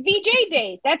VJ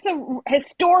Day. That's a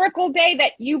historical day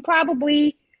that you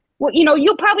probably,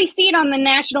 you'll probably see it on the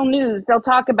national news. They'll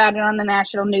talk about it on the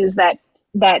national news that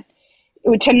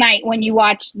tonight when you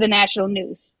watch the national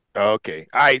news. Okay.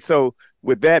 All right. So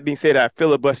with that being said, I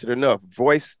filibustered enough.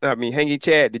 Hanging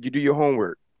Chad, did you do your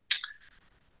homework?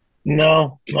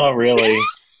 No, not really.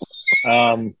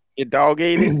 Your dog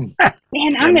ate it?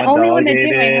 Man, I'm the only one that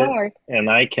did my homework. And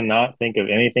I cannot think of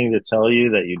anything to tell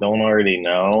you that you don't already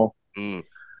know.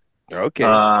 Okay.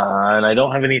 And I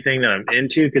don't have anything that I'm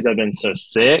into because I've been so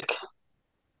sick.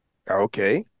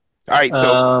 Okay. All right.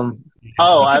 So,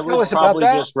 I would probably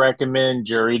just recommend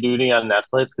Jury Duty on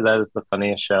Netflix because that is the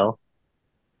funniest show.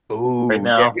 Ooh, right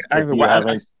now. Yeah,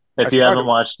 if you haven't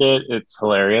watched it, it's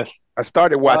hilarious. I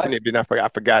started watching it, then I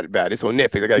forgot about it. It's on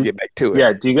Netflix. I got to get back to it.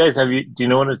 Yeah. Do you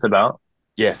know what it's about?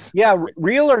 Yes. Yeah.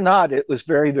 Real or not, it was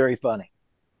very, very funny.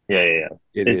 Yeah.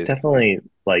 It's definitely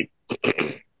like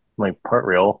part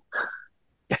real.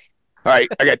 All right.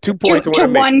 I got 2 points to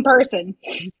one person.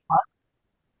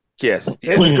 Yes.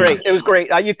 It was great. It was great.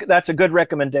 That's a good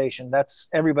recommendation.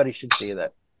 Everybody should see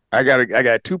that. I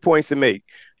got 2 points to make.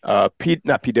 Not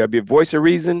PW, Voice of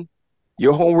Reason.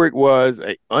 Your homework was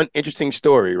an uninteresting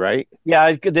story, right? Yeah,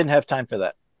 I didn't have time for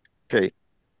that. Okay.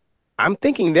 I'm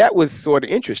thinking that was sort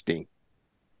of interesting.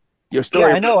 Your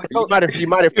story. Yeah, I know. You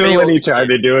might have failed. When he tried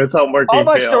to do his homework, all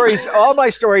my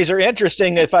stories are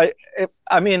interesting. If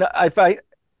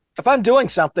I'm doing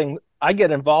something, I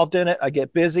get involved in it. I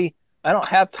get busy. I don't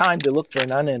have time to look for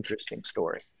an uninteresting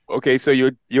story. Okay, so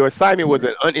your assignment was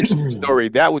an uninteresting story.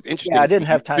 That was interesting. Yeah, I didn't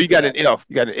have time. So you got an F.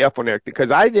 You got an F on there because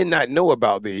I did not know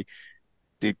about the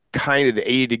kind of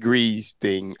the 80 degrees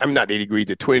thing. I'm not 80 degrees,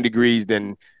 the 20 degrees,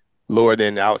 then lower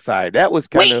than outside. That was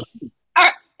kind of.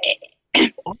 I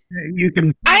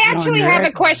actually have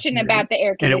a question about the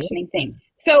air conditioning thing.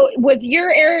 So was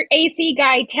your AC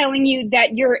guy telling you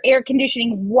that your air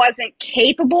conditioning wasn't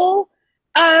capable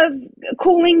of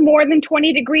cooling more than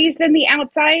 20 degrees than the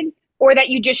outside, or that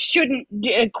you just shouldn't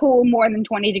cool more than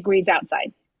 20 degrees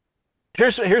outside?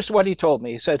 Here's what he told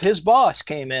me. He said his boss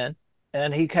came in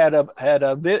and he had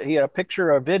a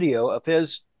picture or video of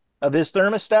his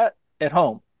thermostat at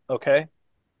home. Okay.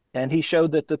 And he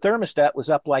showed that the thermostat was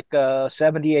up like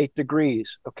 78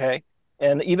 degrees. Okay.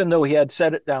 And even though he had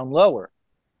set it down lower,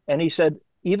 and he said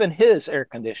even his air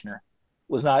conditioner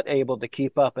was not able to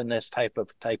keep up in this type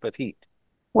of heat.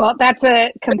 Well, that's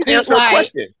a complete lie.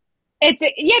 Question. No.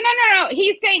 He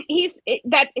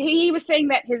was saying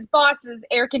that his boss's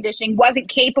air conditioning wasn't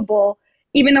capable,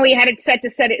 even though he had it set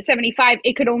at 75,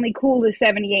 it could only cool to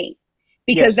 78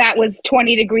 because that was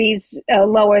 20 degrees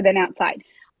lower than outside.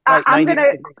 I'm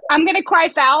gonna cry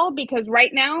foul because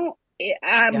right now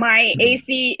my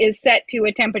AC is set to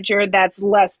a temperature that's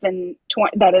less than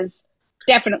 20. That is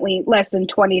definitely less than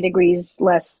 20 degrees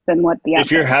less than what the outside.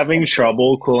 If you're having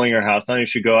trouble cooling your house down, you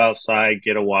should go outside,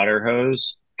 get a water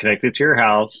hose, connect it to your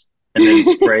house, and then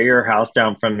spray your house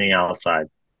down from the outside.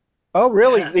 Oh,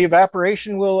 really? The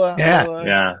evaporation will.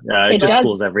 It just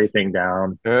cools everything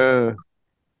down. And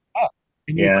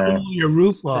you cool your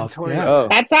roof off.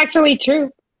 That's actually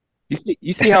true.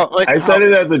 You see how I said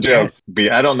it as a joke, Yes.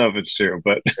 but I don't know if it's true.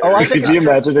 But Oh, I think could you it's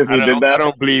true. imagine if you did I that?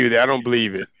 don't believe it. I don't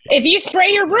believe it. If you spray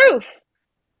your roof,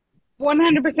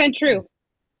 100% true.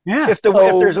 Yeah. If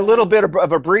there's a little bit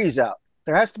of a breeze out,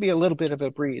 there has to be a little bit of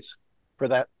a breeze for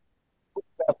that.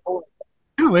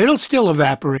 No, it'll still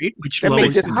evaporate, which That lowers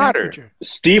makes it the hotter. temperature.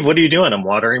 Steve, what are you doing? I'm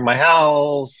watering my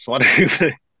house. What are you?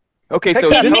 Okay, Take so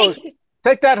that It hose, makes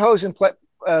take that hose and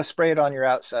spray it on your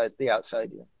outside, the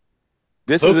outside.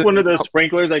 this is Hook one of those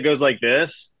sprinklers that goes like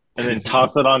this, and then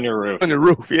toss it on your roof. on the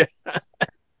roof, yeah.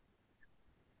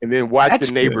 And then watch That's the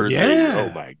good, neighbors say, yeah.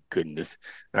 "Oh my goodness!"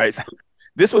 All right, so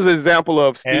this was an example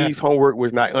of Yeah. Steve's homework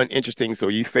was not uninteresting, so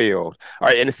you failed. All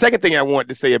right, and the second thing I wanted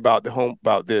to say about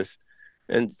this,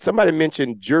 and somebody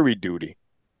mentioned jury duty.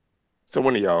 So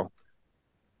one of y'all,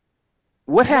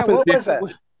 what happens what was that?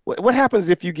 what happens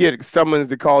if you get summons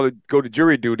to go to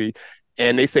jury duty,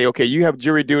 and they say, "Okay, you have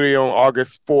jury duty on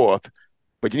August 4th,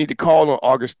 but you need to call on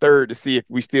August 3rd to see if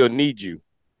we still need you,"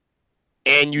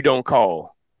 and you don't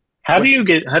call. How do you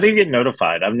get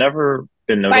notified? I've never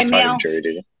been By notified mail. of jury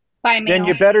duty. by mail. Then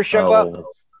you better show up. Oh,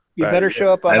 You Right, better yeah.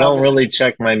 show up on I don't August. really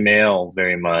check my mail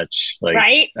very much. Like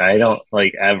Right? I don't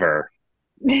like ever.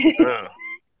 Uh.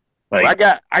 Like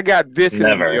Well, I got this in the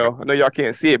never. mail. I know y'all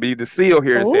can't see it, but the seal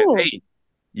here that says, Ooh. "Hey,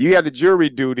 you have the jury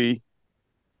duty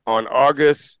on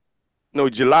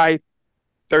July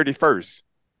 31st."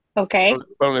 Okay.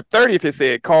 But on the 30th, it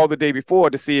said, "Call the day before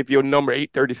to see if your number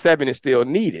 837 is still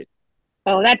needed."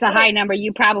 Oh, that's a high number.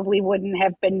 You probably wouldn't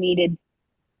have been needed.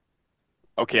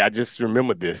 Okay, I just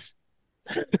remembered this.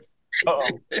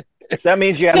 Uh-oh. That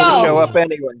means you have to So- show up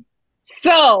anyway.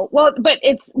 So, well, but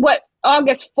it's what,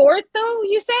 August 4th, though,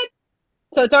 you said?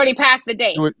 So it's already past the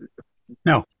date. It was,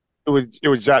 No. it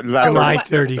was July July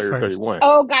 31st. 31st.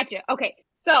 Oh, gotcha. Okay.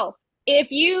 So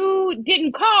if you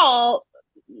didn't call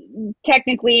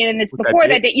technically and it's Was that before day?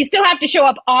 that date, you still have to show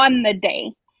up on the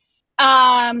day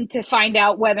to find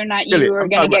out whether or not you Really, are I'm going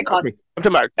to talking get about, called. okay, I'm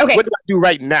talking about Okay. what do I do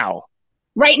right now?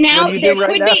 Right now, What do you there do right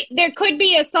could now?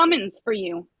 be a summons for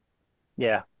you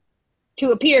Yeah.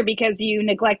 to appear because you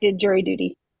neglected jury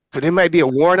duty. So there might be a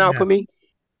warrant out Yeah. for me.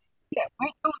 Yeah,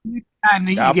 wait till the time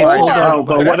that you I'll get find pulled out. over Oh,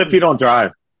 by but what the- if you don't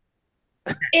drive?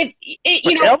 If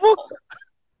Forever?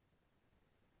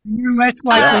 You're less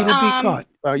likely to be Um,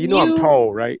 caught. You know I'm you-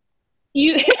 tall, right?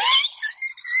 you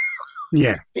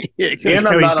Yeah. And So I'm he's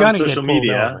not gonna on get social pulled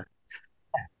media.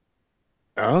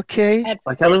 over. Okay.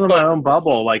 Like I live in my own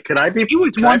bubble. Like, could I be? He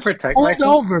was Can I once protect pulled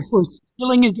myself? over for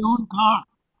stealing his own car.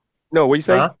 No, what you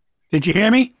say? Huh? Did you hear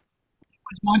me? He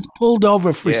was once pulled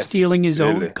over for Yes, stealing his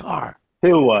really. own car.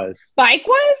 Who was? Spike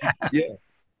was? Yeah.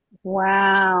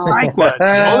 Wow. Mike was.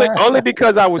 Yeah. Only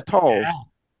because I was tall. Yeah.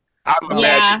 I'm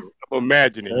Yeah.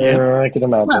 imagining. Yeah. I can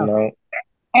imagine Well, that.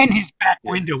 And his back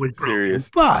window was broken. Serious.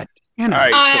 But, you know. All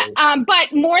right, so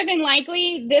But more than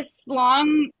likely, this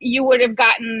long, you would have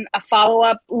gotten a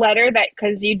follow-up letter that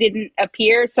because you didn't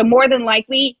appear. So more than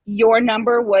likely, your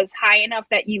number was high enough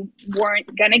that you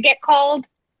weren't gonna get called.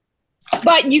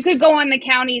 But you could go on the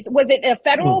counties. Was it a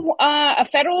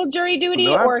federal jury duty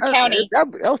no, or county?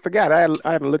 I forgot. I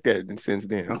haven't looked at it since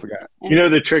then. I forgot. You know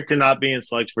the trick to not being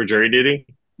selected for jury duty?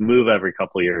 Move every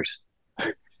couple of years.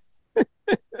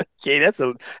 Okay,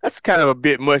 that's kind of a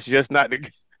bit much just not to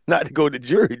go to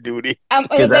jury duty.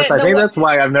 Because I think that's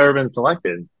why I've never been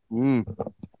selected. Mm.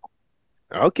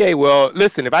 Okay, well,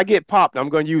 listen, if I get popped, I'm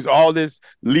going to use all this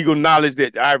legal knowledge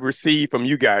that I've received from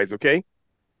you guys, okay?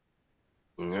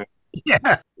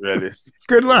 Yeah. Really?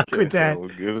 Good luck Okay, with that. so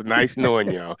it was nice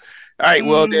knowing y'all. All right,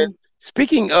 well, then,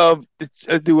 speaking of,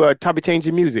 do Toby change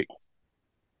the music?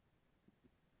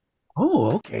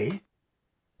 Oh, okay.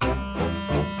 All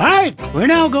right, we're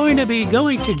now going to be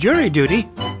going to jury duty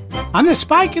on the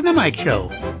Spike and the Mike show.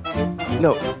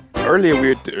 No, earlier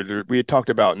we had talked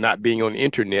about not being on the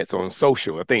internet, so on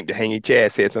social. I think the Hanging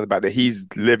Chad said something about that he's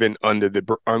living under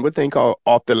the what thing called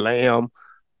off the lamb,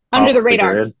 Under the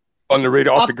radar. grid. on the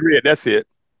radar, off the grid. That's it.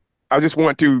 I just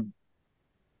want to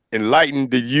enlighten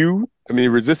the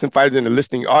resistant fighters in the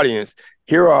listening audience.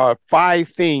 Here are 5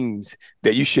 things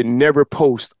that you should never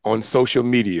post on social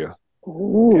media.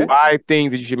 Ooh. 5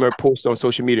 things that you should never post on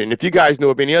social media. And if you guys know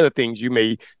of any other things, you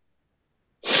may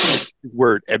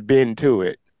bend to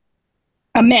it.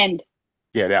 Amend.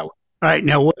 Yeah, that one. All right,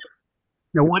 now what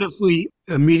if we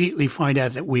immediately find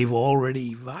out that we've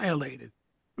already violated?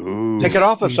 Ooh. Take it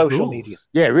off of These social rules. media.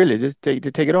 Yeah, really. Just take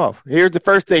it off. Here's the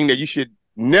first thing that you should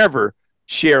never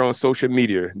share on social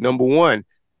media. Number 1,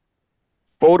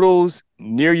 photos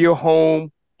near your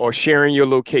home or sharing your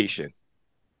location.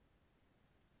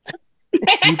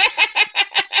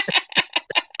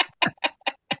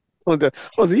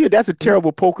 Jose, that's a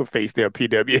terrible poker face there,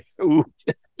 PW. Ooh.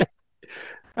 All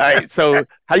right, so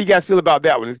how you guys feel about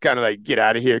that one? It's kind of like get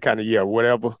out of here, kind of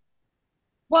whatever.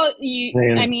 Well, I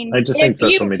Man, mean, I just think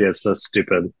social media is so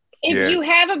stupid. if Yeah. you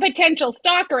have a potential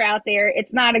stalker out there,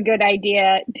 it's not a good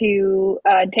idea to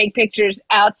take pictures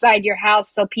outside your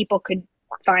house so people could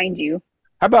find you.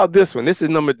 How about this one? This is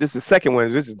the second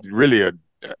one. This is really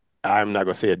I'm not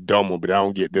gonna say a dumb one, but I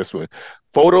don't get this one.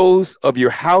 Photos of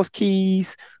your house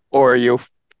keys or your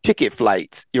ticket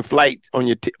flights, your flights on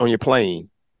your plane.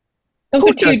 Those Who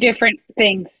are two does- different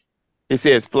things. It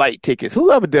says flight tickets.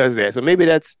 Whoever does that, so maybe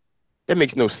that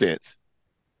makes no sense.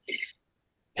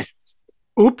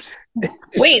 Oops.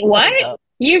 Wait, what?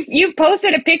 You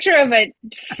posted a picture of a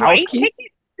flight key?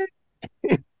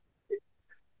 ticket?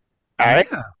 All right.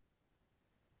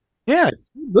 Yeah.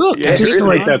 Look, Yeah, I I just feel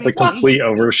like like that's a complete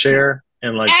overshare.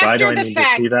 And like, why do I need to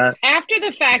see that? After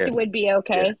the fact, Yes. it would be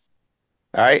okay. Yeah.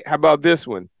 All right. How about this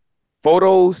one?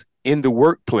 Photos in the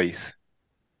workplace.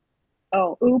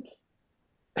 Oh, oops.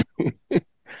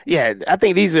 Yeah, I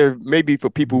think these are maybe for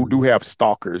people who do have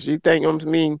stalkers. You think what I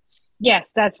mean? Yes,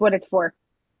 that's what it's for.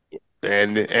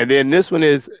 And then this one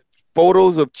is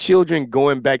photos of children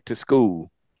going back to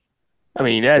school. I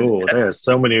mean, that's There's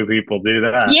so many people do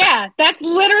that. Yeah, that's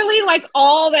literally like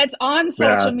all that's on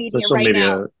social media social right media.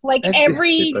 now. Like That's just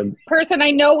every stupid. person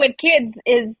I know with kids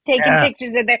is taking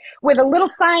pictures of with a little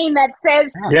sign that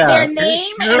says Yeah. their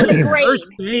name and the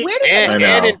grade. Where does and,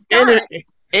 it and,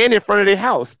 and in front of their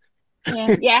house.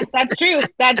 Yeah, that's true.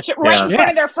 That's right in Yeah. front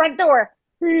of their front door.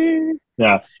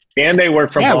 Yeah. And they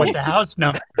work from home. with the house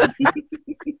number.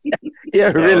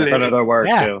 Yeah, really. In front of their work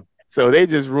too. So they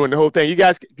just ruined the whole thing.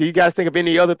 Do you guys think of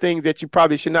any other things that you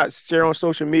probably should not share on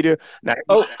social media? Now,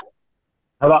 how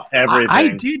about everything? I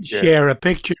did share a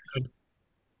picture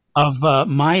of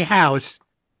my house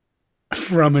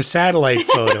from a satellite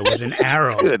photo with an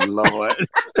arrow. Good Lord.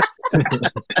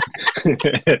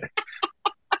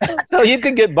 So you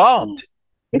could get bombed.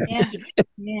 Yeah.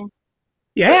 Yeah.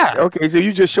 Yeah. Okay, so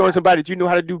you just showing somebody that you know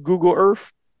how to do Google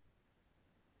Earth?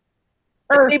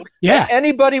 Yeah.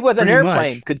 Anybody with an Pretty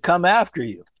airplane much. could come after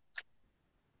you.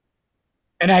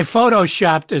 And I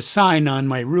photoshopped a sign on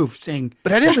my roof saying, But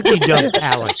that is a P-Dub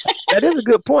Palace. That is a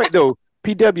good point, though.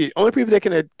 PW, only people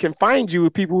that can find you are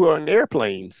people who are on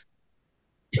airplanes.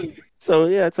 So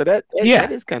that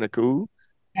is kind of cool.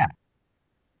 Yeah.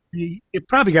 You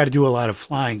probably got to do a lot of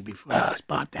flying before you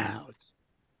spot the house.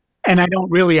 And I don't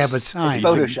really have a sign. It's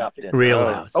photoshopped in. Real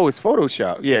house. Oh, it's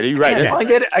Photoshop. Yeah, you're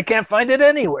right. I can't find it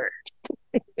anywhere.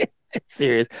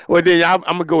 Serious. Well, then I'm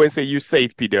gonna go and say you're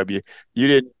safe, PW.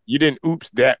 You didn't oops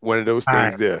that one of those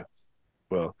things there.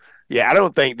 Well, yeah, I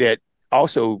don't think that.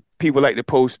 Also, people like to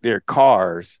post their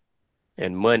cars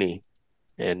and money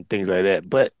and things like that.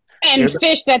 But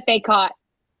fish that they caught.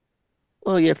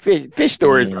 Well, yeah, fish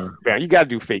stories. You got to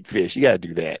do fake fish. You got to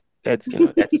do that. That's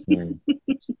that's.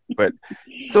 But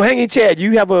so, Hanging Chad,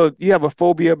 you have a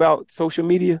phobia about social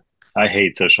media? I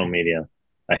hate social media.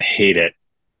 I hate it.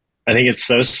 I think it's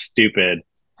so stupid.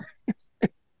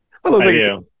 Well, I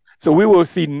do. So we will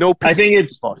see no. I think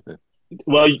it's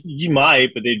well, you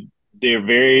might, but they're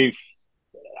very.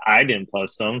 I didn't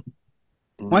post them.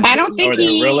 I don't think they're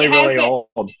really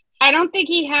old. I don't think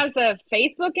he has a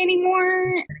Facebook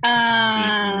anymore.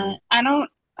 I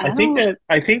think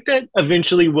that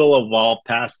eventually we'll evolve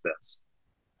past this.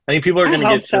 I think people are going to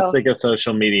get so sick of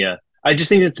social media. I just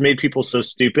think it's made people so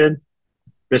stupid.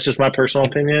 That's just my personal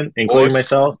opinion, including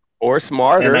myself. Or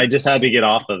smarter. And I just had to get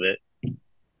off of it.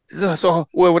 So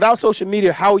without social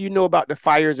media, how you know about the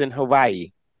fires in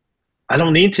Hawaii? I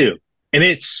don't need to. And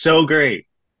it's so great.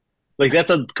 Like,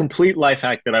 that's a complete life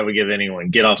hack that I would give anyone.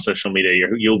 Get off social media.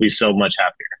 You'll be so much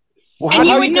happier. Well, how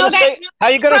are you going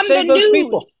to save those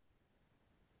people?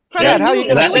 Yeah, how are you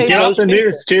going to save get off the those people?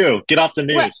 news, too. Get off the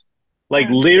news. Like,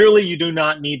 literally, you do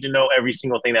not need to know every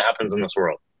single thing that happens in this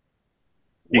world.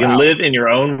 You can live in your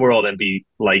own world and be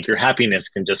like, your happiness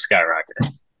can just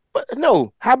skyrocket. But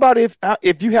no, how about if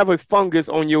you have a fungus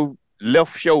on your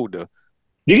left shoulder?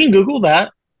 You can Google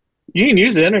that. You can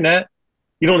use the internet.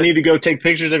 You don't need to go take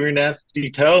pictures of your nasty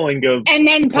toe and go and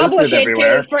then publish it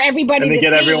too for everybody and then to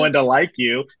get see. everyone to like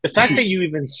you. The fact that you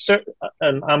even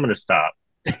I'm going to stop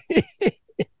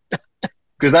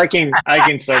because I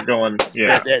can start going.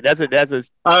 Yeah, that's a.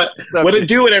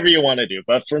 Do whatever you want to do,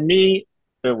 but for me,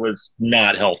 it was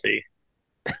not healthy.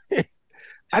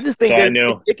 I just think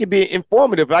it could be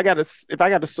informative. If I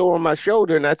got a sore on my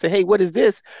shoulder and I say, "Hey, what is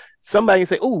this?" Somebody can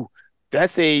say, "Ooh,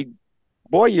 that's a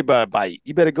boy bite.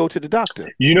 You better go to the doctor."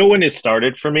 You know when it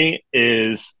started for me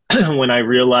is when I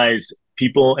realized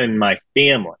people in my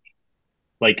family,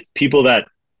 like people that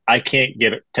I can't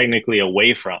get technically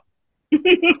away from.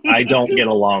 I don't get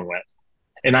along with.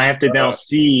 And I have to now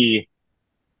see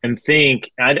and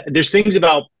think. There's things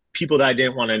about people that I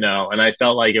didn't want to know. And I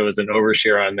felt like it was an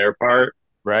overshare on their part.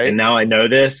 Right. And now I know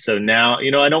this. So now,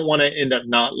 I don't want to end up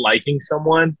not liking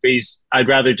someone based. I'd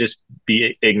rather just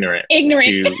be ignorant.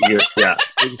 Yeah.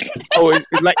 Oh,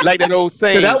 like that old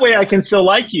saying. So that way I can still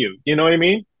like you. You know what I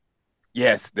mean?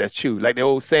 Yes, that's true. Like the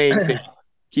old saying, say,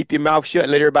 keep your mouth shut,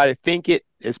 let everybody think it.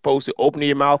 It's supposed to open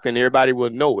your mouth and everybody will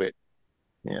know it.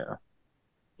 Yeah.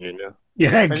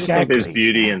 Yeah, I just think exactly. there's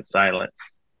beauty in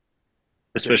silence,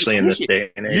 especially in this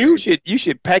day and age. You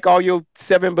should pack all your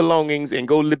 7 belongings and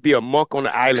go be a monk on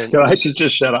the island. So I should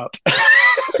just shut up.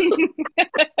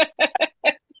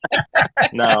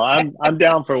 No, I'm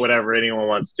down for whatever anyone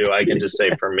wants to do. I can just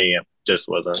say for me, it just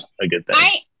wasn't a good thing.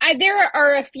 There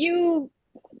are a few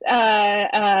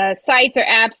sites or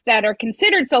apps that are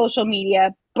considered social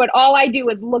media, but all I do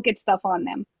is look at stuff on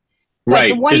them.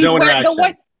 Right. Like There's no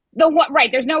interaction.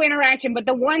 Right. There's no interaction, but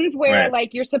the ones where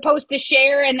like you're supposed to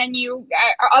share and then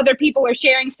other people are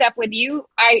sharing stuff with you,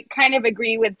 I kind of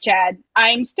agree with Chad.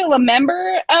 I'm still a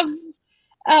member of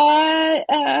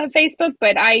Facebook,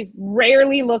 but I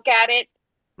rarely look at it.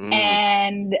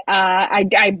 And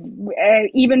I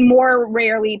even more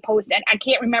rarely post, and I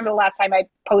can't remember the last time I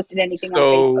posted anything on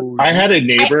Facebook. I had a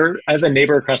neighbor. I have a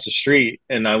neighbor across the street,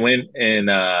 and I went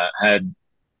and had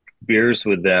beers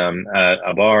with them at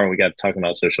a bar, and we got talking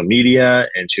about social media,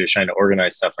 and she was trying to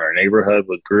organize stuff in our neighborhood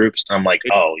with groups. And I'm like,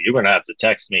 oh, you're gonna have to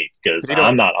text me because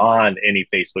I'm not on any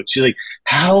Facebook. She's like,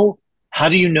 how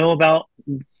do you know about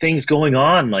things going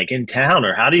on like in town,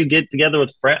 or how do you get together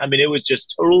with friends? I mean, it was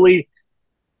just totally.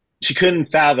 She couldn't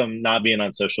fathom not being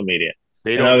on social media.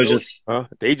 They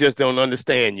just don't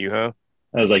understand you, huh?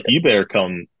 I was like, you better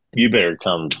come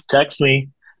text me.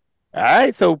 All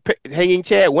right. So hanging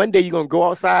Chad, one day you're gonna go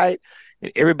outside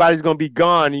and everybody's gonna be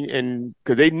gone, and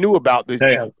because they knew about this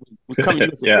was coming.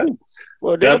 Yeah.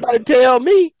 Well, everybody tell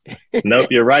me. Nope,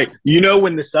 you're right.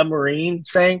 When the submarine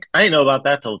sank, I didn't know about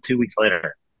that till 2 weeks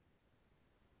later.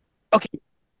 Okay.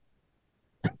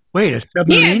 Wait, a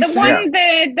submarine?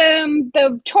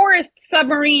 The tourist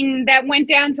submarine that went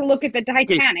down to look at the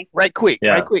Titanic. Okay, right quick.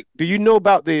 Do you know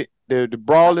about the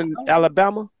brawl in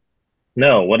Alabama?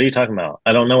 No, what are you talking about?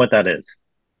 I don't know what that is.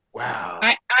 Wow.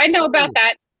 I know about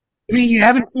that. I mean, you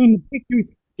haven't seen the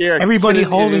pictures? Yeah, everybody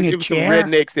holding a chair. Some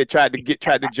rednecks that tried to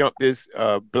jump this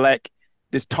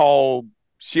tall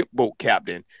shipboat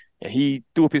captain. And he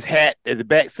threw up his hat as a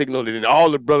back signal, and then all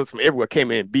the brothers from everywhere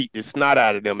came in and beat the snot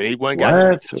out of them. And he one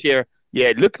guy in the chair.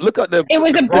 Yeah, look up the. It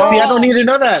was a brawl. See, I don't need to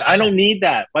know that. I don't need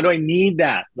that. Why do I need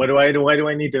that? Why do I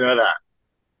need to know that?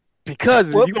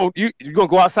 Because you're gonna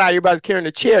go outside, everybody's carrying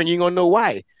a chair, and you ain't gonna know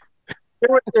why.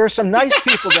 There are some nice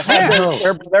people that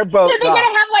have their boat. So they're gonna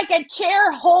have like a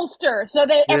chair holster, so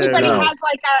that everybody has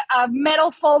like a metal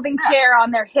folding chair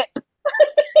on their hip.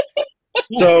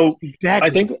 So exactly.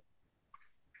 I think.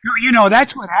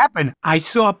 That's what happened. I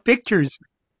saw pictures,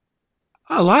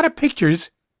 a lot of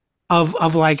pictures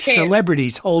of like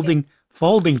celebrities holding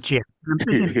folding chairs. I'm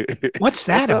thinking, what's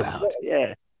that about?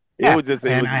 Yeah. It was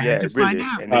really,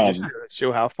 and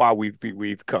show how far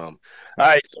we've come. All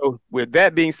right, so with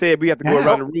that being said, we have to go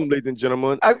around the room, ladies and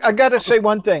gentlemen. I got to say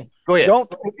one thing. Go ahead.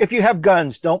 If you have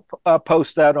guns, don't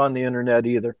post that on the internet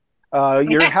either.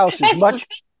 Your house is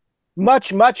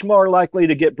much more likely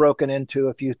to get broken into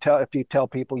if you tell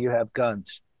people you have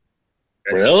guns.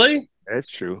 Really? That's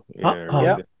true.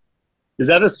 Yeah. Is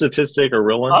that a statistic or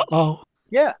real one? Uh-oh.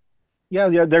 Yeah.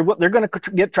 They're going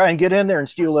to try and get in there and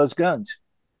steal those guns.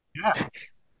 Yeah.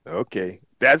 Okay.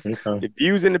 That's the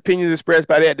views and opinions expressed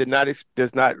by that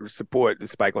does not support the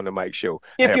Spike on the Mic show.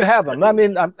 If you have them, I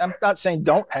mean, I'm not saying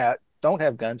don't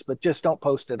have guns, but just don't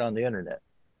post it on the internet.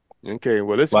 Okay.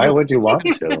 Well, why would you want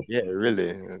to? Yeah,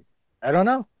 really. I don't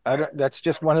know. That's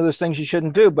just one of those things you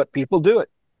shouldn't do, but people do it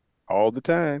all the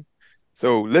time.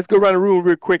 So let's go around the room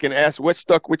real quick and ask what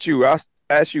stuck with you. I'll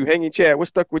ask you, Hanging Chad, what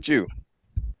stuck with you?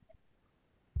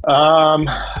 That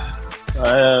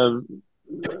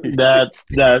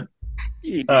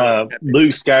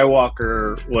Luke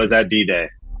Skywalker was at D-Day.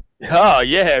 Oh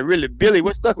yeah, really, Billy.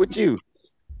 What stuck with you?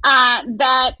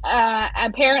 That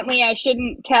apparently I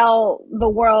shouldn't tell the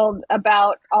world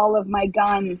about all of my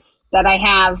guns that I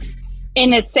have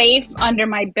in a safe under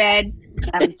my bed.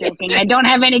 I'm joking. I don't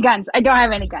have any guns.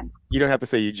 You don't have to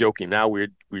say you're joking. Now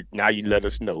now you let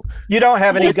us know. You don't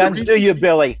have any guns, do you,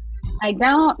 Billy? I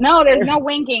don't. No, there's no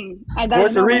winking.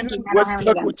 What's the reason? What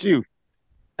stuck with you?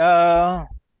 Wow,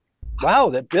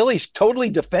 that Billy's totally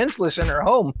defenseless in her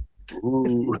home.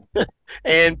 Ooh.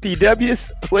 And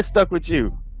PWs, what stuck with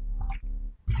you?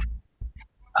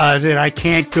 that I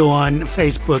can't go on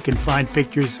Facebook and find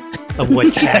pictures of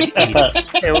what Chad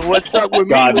eats. And what stuck with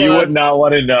God, me you was would not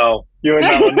want to know. You would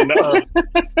not want to know.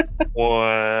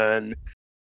 one.